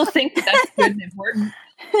 I still think that that's good and important.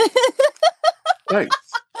 Thanks.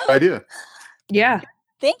 Idea. Yeah.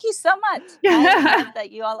 Thank you so much. I love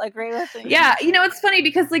that you all agree with me. Yeah. You know, it's funny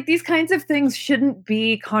because like these kinds of things shouldn't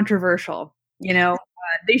be controversial, you know?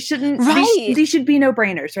 They shouldn't. Right. These should be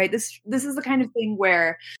no-brainers, right? This is the kind of thing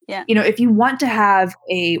where, yeah, you know, if you want to have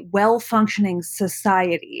a well-functioning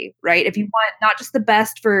society, right? If you want not just the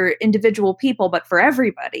best for individual people, but for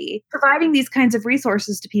everybody, providing these kinds of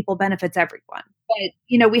resources to people benefits everyone. But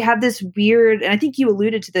you know, we have this weird, and I think you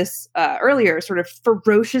alluded to this earlier, sort of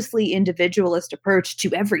ferociously individualist approach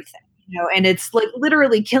to everything. You know, and it's like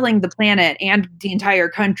literally killing the planet and the entire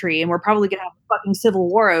country. And we're probably going to have a fucking civil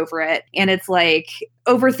war over it. And it's like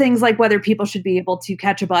over things like whether people should be able to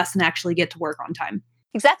catch a bus and actually get to work on time.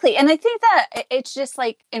 Exactly. And I think that it's just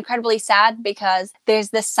like incredibly sad because there's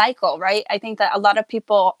this cycle, right? I think that a lot of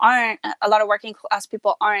working class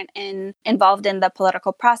people aren't involved in the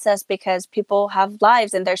political process because people have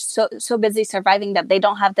lives and they're so busy surviving that they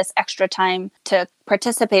don't have this extra time to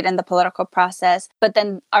participate in the political process. But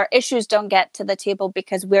then our issues don't get to the table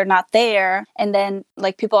because we're not there. And then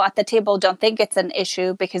like people at the table don't think it's an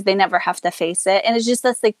issue because they never have to face it. And it's just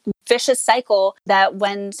this like vicious cycle that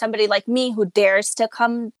when somebody like me who dares to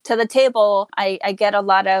come to the table, I get a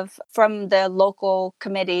lot of from the local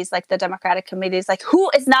committees, like the Democratic committees, like who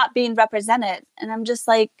is not being represented? And I'm just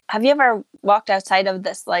like, have you ever walked outside of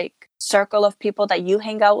this like circle of people that you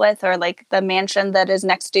hang out with or like the mansion that is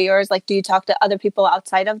next to yours? Like, do you talk to other people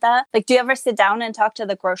outside of that? Like, do you ever sit down and talk to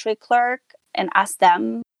the grocery clerk and ask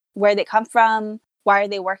them where they come from? Why are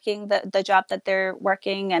they working the job that they're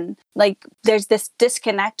working? And like, there's this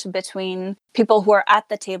disconnect between people who are at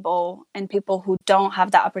the table and people who don't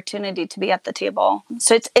have the opportunity to be at the table.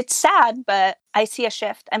 So it's sad, but I see a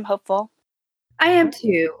shift. I'm hopeful. I am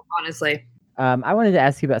too, honestly. I wanted to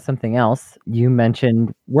ask you about something else. You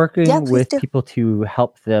mentioned working with people to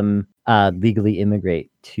help them legally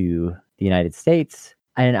immigrate to the United States.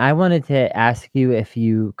 And I wanted to ask you if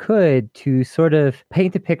you could to sort of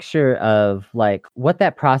paint a picture of like what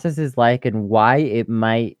that process is like and why it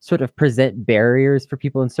might sort of present barriers for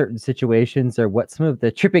people in certain situations or what some of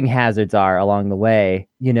the tripping hazards are along the way,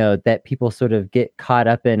 you know, that people sort of get caught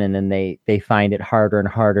up in and then they find it harder and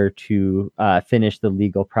harder to finish the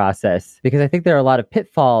legal process. Because I think there are a lot of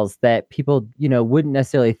pitfalls that people, you know, wouldn't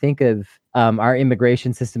necessarily think of our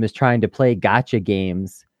immigration system as trying to play gotcha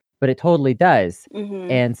games. But it totally does.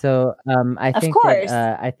 Mm-hmm. And so I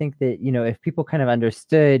think that, you know, if people kind of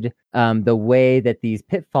understood the way that these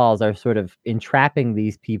pitfalls are sort of entrapping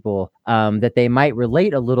these people, that they might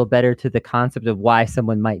relate a little better to the concept of why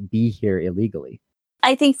someone might be here illegally.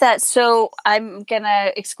 I think that, so I'm going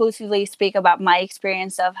to exclusively speak about my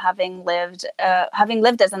experience of having lived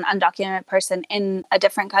as an undocumented person in a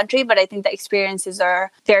different country, but I think the experiences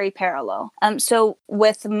are very parallel. So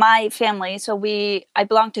with my family, I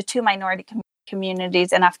belong to two minority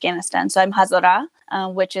communities in Afghanistan. So I'm Hazara,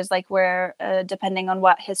 which is like where, depending on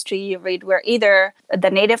what history you read, we're either the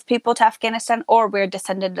native people to Afghanistan or we're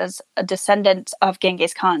descendants of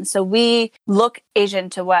Genghis Khan. So we look Asian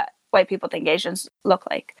to what white people think Asians look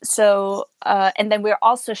like. So, and then we're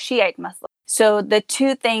also Shiite Muslim. So the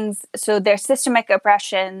two things, so there's systemic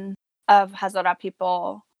oppression of Hazara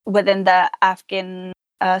people within the Afghan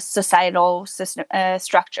societal system,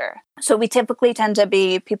 structure. So we typically tend to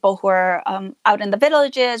be people who are out in the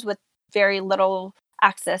villages with very little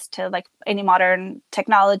access to like any modern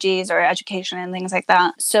technologies or education and things like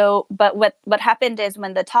that. So, but what happened is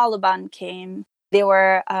when the Taliban came, they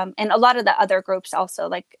were, and a lot of the other groups also,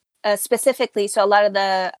 like specifically, so a lot of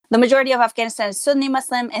the majority of Afghanistan is Sunni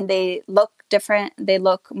Muslim, and they look different. They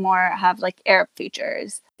look more, have like Arab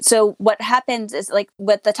features. So what happens is, like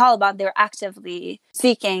with the Taliban, they're actively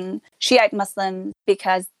seeking Shiite Muslims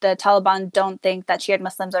because the Taliban don't think that Shiite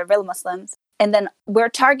Muslims are real Muslims. And then we're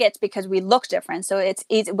targets because we look different. So it's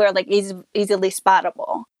easy, we're like easily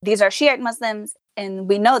spottable. These are Shiite Muslims, and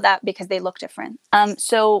we know that because they look different.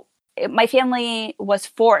 So my family was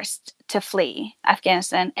forced to flee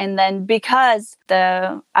Afghanistan. And then because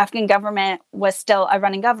the Afghan government was still a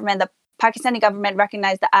running government, the Pakistani government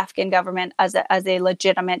recognized the Afghan government as a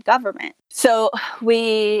legitimate government. So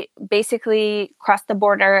we basically crossed the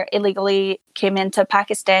border illegally, came into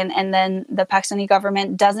Pakistan, and then the Pakistani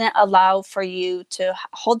government doesn't allow for you to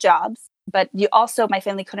hold jobs. But you also, my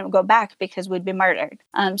family couldn't go back because we'd be murdered.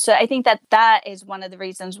 So I think that is one of the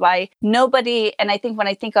reasons why nobody, and I think when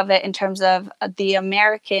I think of it in terms of the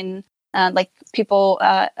American, like people,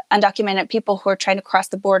 undocumented people who are trying to cross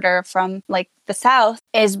the border from like the South,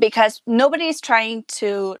 is because nobody's trying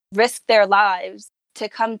to risk their lives to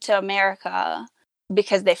come to America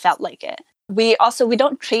because they felt like it. We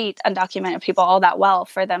don't treat undocumented people all that well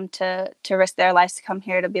for them to risk their lives to come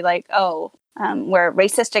here to be like, oh, we're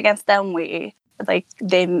racist against them. We like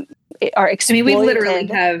they are exploited. I mean, we literally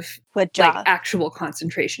have with like jobs. actual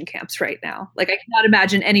concentration camps right now. Like I cannot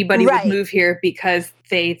imagine anybody Right. would move here because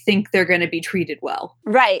they think they're going to be treated well.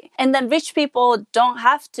 Right. And then rich people don't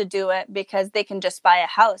have to do it because they can just buy a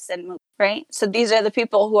house and move, right? So these are the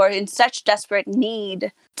people who are in such desperate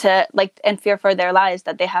need to like and fear for their lives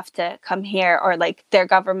that they have to come here, or like their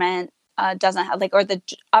government doesn't have like, or the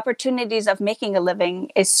opportunities of making a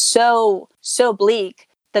living is so bleak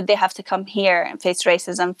that they have to come here and face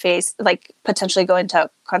racism, face like potentially go into a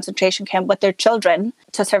concentration camp with their children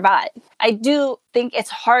to survive. I do think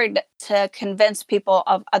it's hard to convince people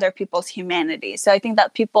of other people's humanity. So I think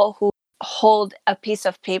that people who hold a piece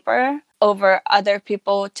of paper over other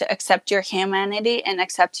people to accept your humanity and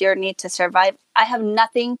accept your need to survive, I have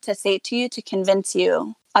nothing to say to you to convince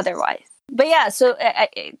you otherwise. But yeah, so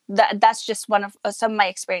that's just one of some of my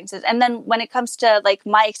experiences. And then when it comes to like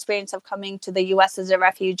my experience of coming to the U.S. as a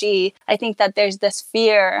refugee, I think that there's this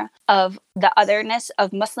fear of the otherness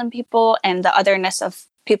of Muslim people and the otherness of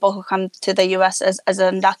people who come to the U.S. as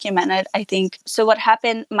undocumented, I think. So what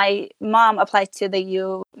happened, my mom applied to the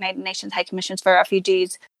United Nations High Commissions for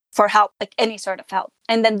Refugees for help, like any sort of help.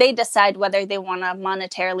 And then they decide whether they want to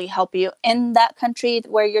monetarily help you in that country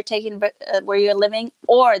where you're where you're living,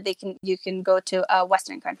 or you can go to a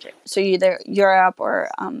Western country. So either Europe or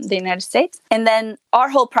the United States. And then our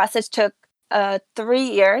whole process took 3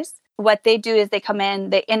 years. What they do is they come in,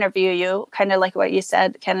 they interview you, kind of like what you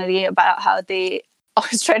said, Kennedy, about how they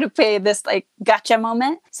always try to play this like gotcha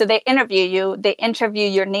moment. So they interview you, they interview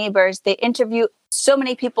your neighbors, they interview so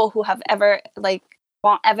many people who have ever like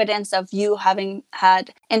want evidence of you having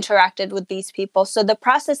had interacted with these people. So the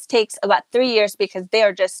process takes about 3 years because they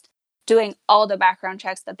are just doing all the background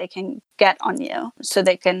checks that they can get on you. So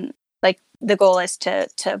they can, like, the goal is to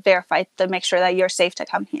verify, to make sure that you're safe to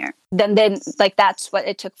come here. Then like, that's what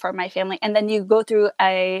it took for my family. And then you go through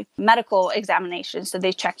a medical examination. So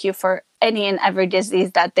they check you for any and every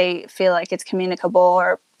disease that they feel like it's communicable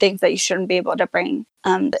or things that you shouldn't be able to bring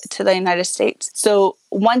to the United States. So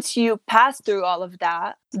once you pass through all of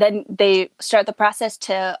that, then they start the process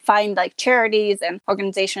to find like charities and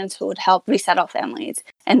organizations who would help resettle families.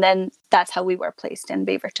 And then that's how we were placed in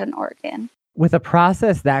Beaverton, Oregon. With a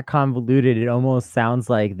process that convoluted, it almost sounds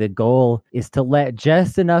like the goal is to let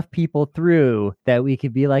just enough people through that we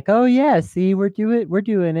could be like, oh yeah, see, we're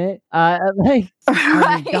doing it. Like, oh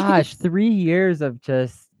my gosh, 3 years of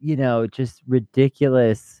just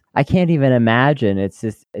ridiculous. I can't even imagine. It's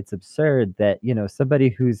absurd that, somebody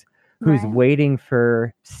who's right. waiting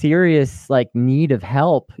for serious like need of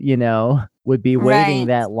help, would be waiting right.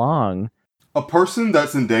 that long. A person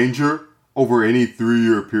that's in danger over any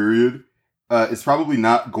 3-year period is probably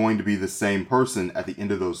not going to be the same person at the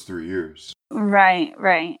end of those 3 years. Right.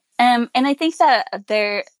 And I think that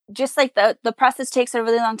they're just like the process takes a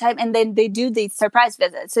really long time, and then they do these surprise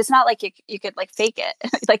visits. So it's not like you could like fake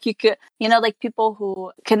it. Like you could, like people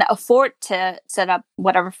who can afford to set up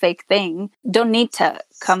whatever fake thing don't need to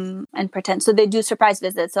come and pretend. So they do surprise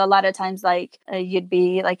visits. So a lot of times, like you'd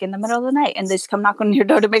be like in the middle of the night and they just come knock on your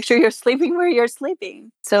door to make sure you're sleeping where you're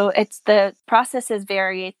sleeping. So the process is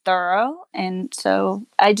very thorough. And so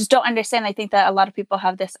I just don't understand. I think that a lot of people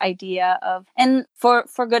have this idea of, and for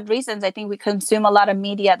good reasons, I think we consume a lot of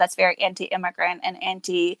media that's very anti-immigrant and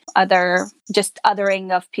anti-other, just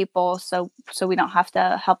othering of people. So we don't have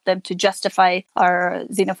to help them to justify our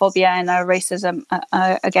xenophobia and our racism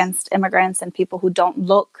against immigrants and people who don't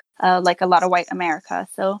look like a lot of white America.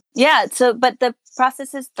 So yeah, but the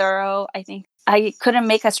process is thorough. I think I couldn't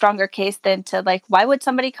make a stronger case than to like, why would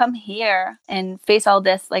somebody come here and face all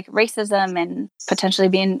this like racism and potentially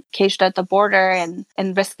being caged at the border and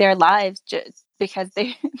risk their lives just because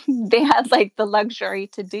they had like the luxury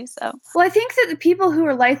to do so. Well, I think that the people who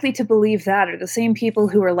are likely to believe that are the same people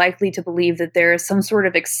who are likely to believe that there is some sort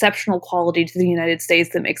of exceptional quality to the United States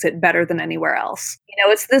that makes it better than anywhere else. You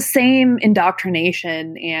know, it's the same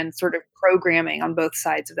indoctrination and sort of programming on both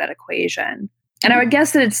sides of that equation. And I would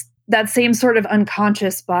guess that it's that same sort of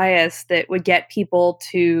unconscious bias that would get people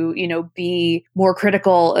to, you know, be more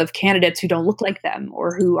critical of candidates who don't look like them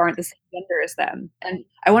or who aren't the same gender as them. And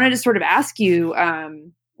I wanted to sort of ask you,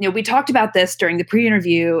 you know, we talked about this during the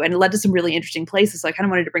pre-interview and it led to some really interesting places. So I kind of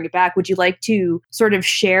wanted to bring it back. Would you like to sort of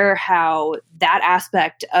share how that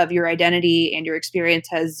aspect of your identity and your experience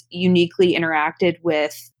has uniquely interacted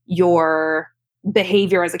with your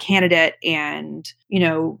behavior as a candidate and, you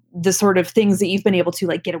know, the sort of things that you've been able to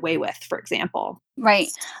like get away with, for example? Right.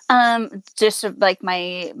 Just like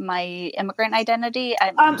my immigrant identity.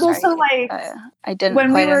 I'm well, sorry. so like I didn't. When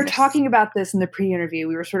we quite were understand. talking about this in the pre-interview,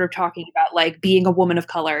 we were sort of talking about like being a woman of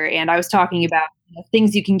color, and I was talking about, you know,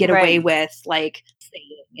 things you can get away Right. with, like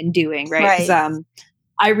saying and doing, right? Because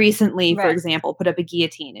I recently, for Right. example, put up a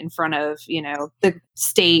guillotine in front of, you know, the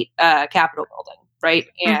state Capitol building, right?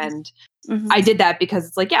 And I did that because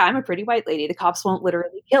it's like, yeah, I'm a pretty white lady. The cops won't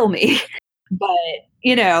literally kill me. But,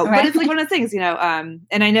 you know, but it's like one of the things, you know,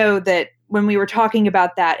 and I know that when we were talking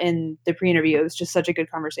about that in the pre-interview, it was just such a good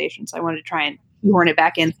conversation. So I wanted to try and horn it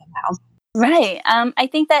back in somehow. Right. I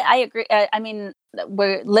think that I agree. I mean,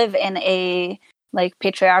 we live in a like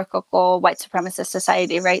patriarchal white supremacist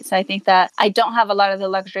society, right? So I think that I don't have a lot of the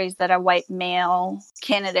luxuries that a white male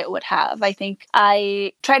candidate would have. I think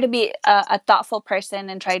I try to be a thoughtful person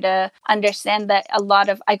and try to understand that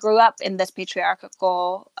I grew up in this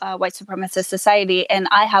patriarchal white supremacist society, and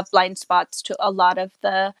I have blind spots to a lot of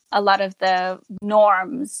the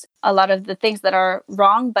norms, a lot of the things that are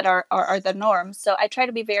wrong, but are the norms. So I try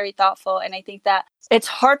to be very thoughtful. And I think that it's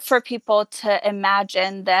hard for people to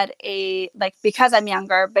imagine that because I'm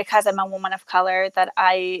younger, because I'm a woman of color, that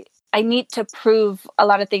I need to prove a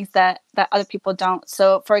lot of things that other people don't.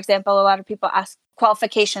 So for example, a lot of people ask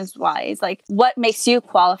qualifications wise, like what makes you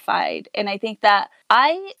qualified? And I think that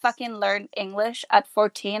I fucking learned English at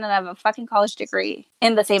 14 and I have a fucking college degree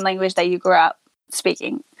in the same language that you grew up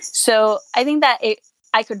speaking. So I think that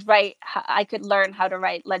I could learn how to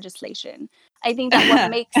write legislation. I think that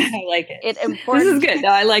what makes I like it important. This is good. No,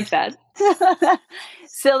 I like that.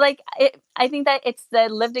 So I think that it's the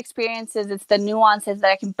lived experiences, it's the nuances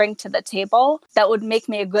that I can bring to the table that would make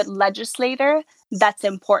me a good legislator. That's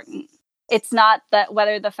important. It's not that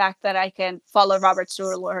whether the fact that I can follow Robert's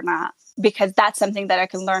rule or not, because that's something that I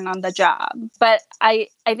can learn on the job. But I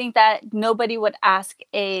think that nobody would ask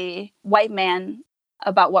a white man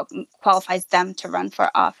about what qualifies them to run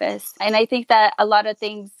for office. And I think that a lot of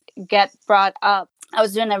things get brought up. I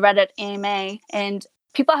was doing a Reddit AMA, and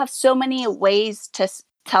people have so many ways to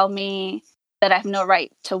tell me that I have no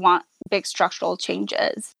right to want big structural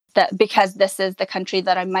changes, that because this is the country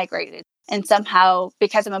that I migrated. And somehow,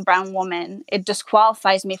 because I'm a brown woman, it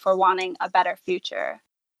disqualifies me for wanting a better future.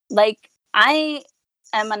 Like, I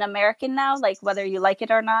am an American now, like whether you like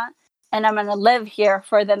it or not, and I'm going to live here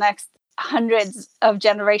for the next hundreds of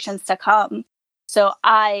generations to come. So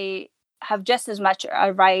I have just as much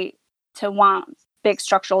a right to want big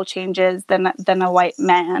structural changes than a white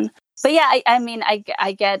man. But yeah, I'm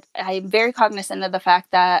very cognizant of the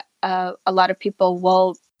fact that a lot of people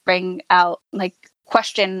will bring out, like,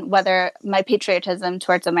 question whether my patriotism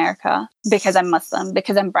towards America, because I'm Muslim,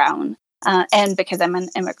 because I'm brown, and because I'm an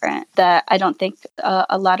immigrant, that I don't think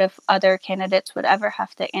a lot of other candidates would ever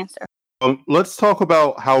have to answer. Let's talk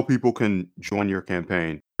about how people can join your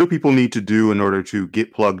campaign. What do people need to do in order to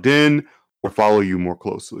get plugged in or follow you more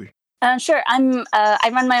closely? Sure. I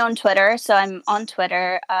run my own Twitter, so I'm on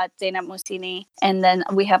Twitter, Zainab Mohsini, and then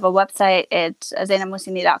we have a website at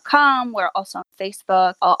zainabmohsini.com. We're also on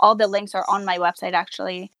Facebook. All the links are on my website,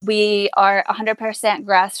 actually. We are 100%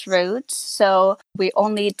 grassroots, so we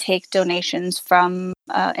only take donations from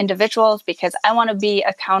individuals because I want to be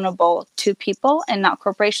accountable to people and not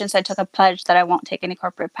corporations. I took a pledge that I won't take any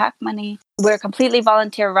corporate PAC money. We're completely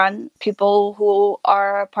volunteer run. People who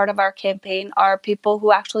are part of our campaign are people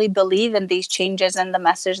who actually believe in these changes and the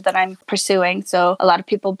message that I'm pursuing. So a lot of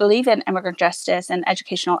people believe in immigrant justice and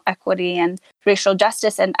educational equity and racial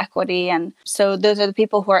justice and equity. And so those are the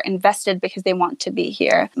people who are invested because they want to be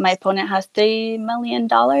here. My opponent has $3 million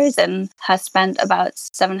and has spent about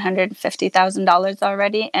 $750,000 already.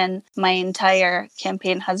 already, and my entire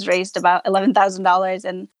campaign has raised about $11,000,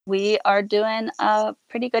 and we are doing a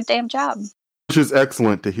pretty good damn job. Which is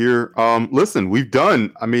excellent to hear. Listen,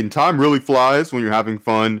 time really flies when you're having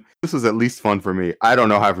fun. This is at least fun for me. I don't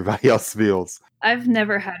know how everybody else feels. I've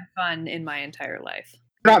never had fun in my entire life.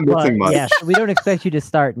 Not missing much. Yes, we don't expect you to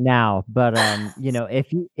start now, but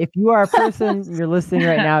if you are a person, you're listening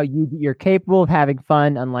right now, you're capable of having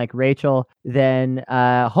fun, unlike Rachel, then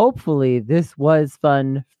hopefully this was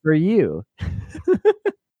fun for you.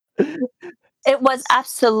 It was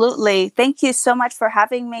absolutely. Thank you so much for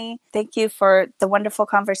having me. Thank you for the wonderful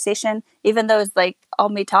conversation, even though it's like all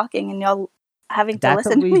me talking and y'all having to That's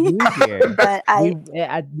listen what to we me. do here. But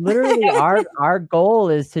literally our goal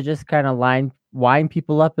is to just kind of wind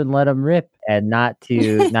people up and let them rip, and not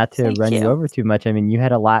to Thank run you you. over too much. I mean, you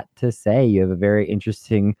had a lot to say. You have a very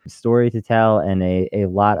interesting story to tell, and a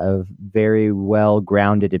lot of very well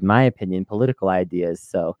grounded, in my opinion, political ideas.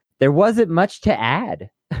 So there wasn't much to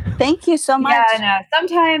add. Thank you so much. Yeah, no.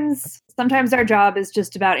 Sometimes our job is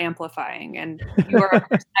just about amplifying, and you are a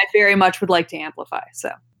person I very much would like to amplify.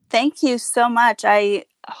 So thank you so much. I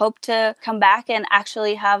hope to come back and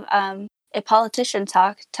actually have a politician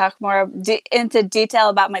talk more into detail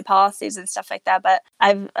about my policies and stuff like that. But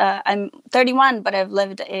I'm 31, but I've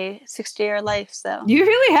lived a 60-year life. So you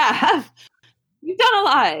really have. You've done a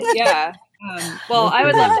lot. Yeah. Well, I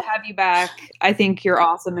would love to have you back. I think you're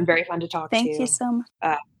awesome and very fun to talk to. Thank you so much.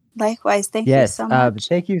 Likewise, thank you Yes, so much.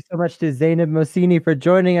 thank you so much to Zainab Mohsini for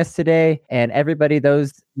joining us today. And everybody,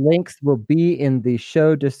 those links will be in the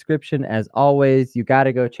show description as always. You got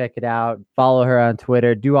to go check it out. Follow her on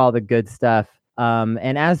Twitter. Do all the good stuff.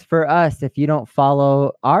 And as for us, if you don't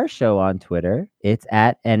follow our show on Twitter, it's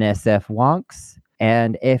at NSF Wonks.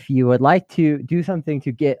 And if you would like to do something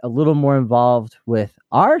to get a little more involved with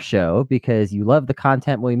our show because you love the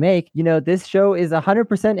content we make, this show is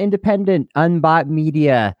 100% independent, unbought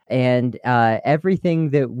media, and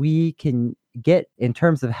everything that we can get in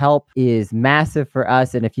terms of help is massive for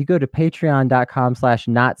us. And if you go to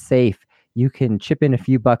patreon.com/notsafe, you can chip in a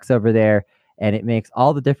few bucks over there. And it makes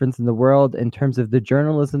all the difference in the world in terms of the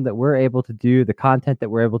journalism that we're able to do, the content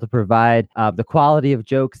that we're able to provide, the quality of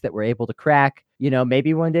jokes that we're able to crack.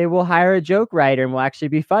 Maybe one day we'll hire a joke writer and we'll actually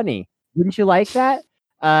be funny. Wouldn't you like that?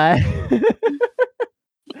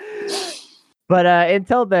 But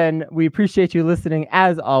until then, we appreciate you listening.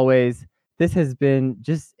 As always, this has been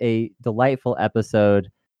just a delightful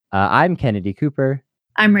episode. I'm Kennedy Cooper.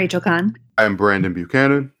 I'm Rachel Kahn. I'm Brandon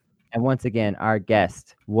Buchanan. And once again, our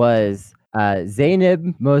guest was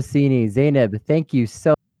Zainab Mohsini. Zainab, thank you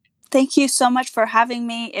so much for having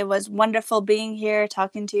me. It was wonderful being here,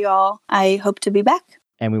 talking to you all. I hope to be back.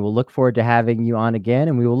 And we will look forward to having you on again.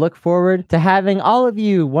 And we will look forward to having all of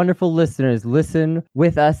you wonderful listeners listen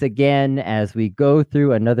with us again as we go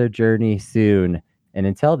through another journey soon. And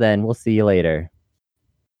until then, we'll see you later.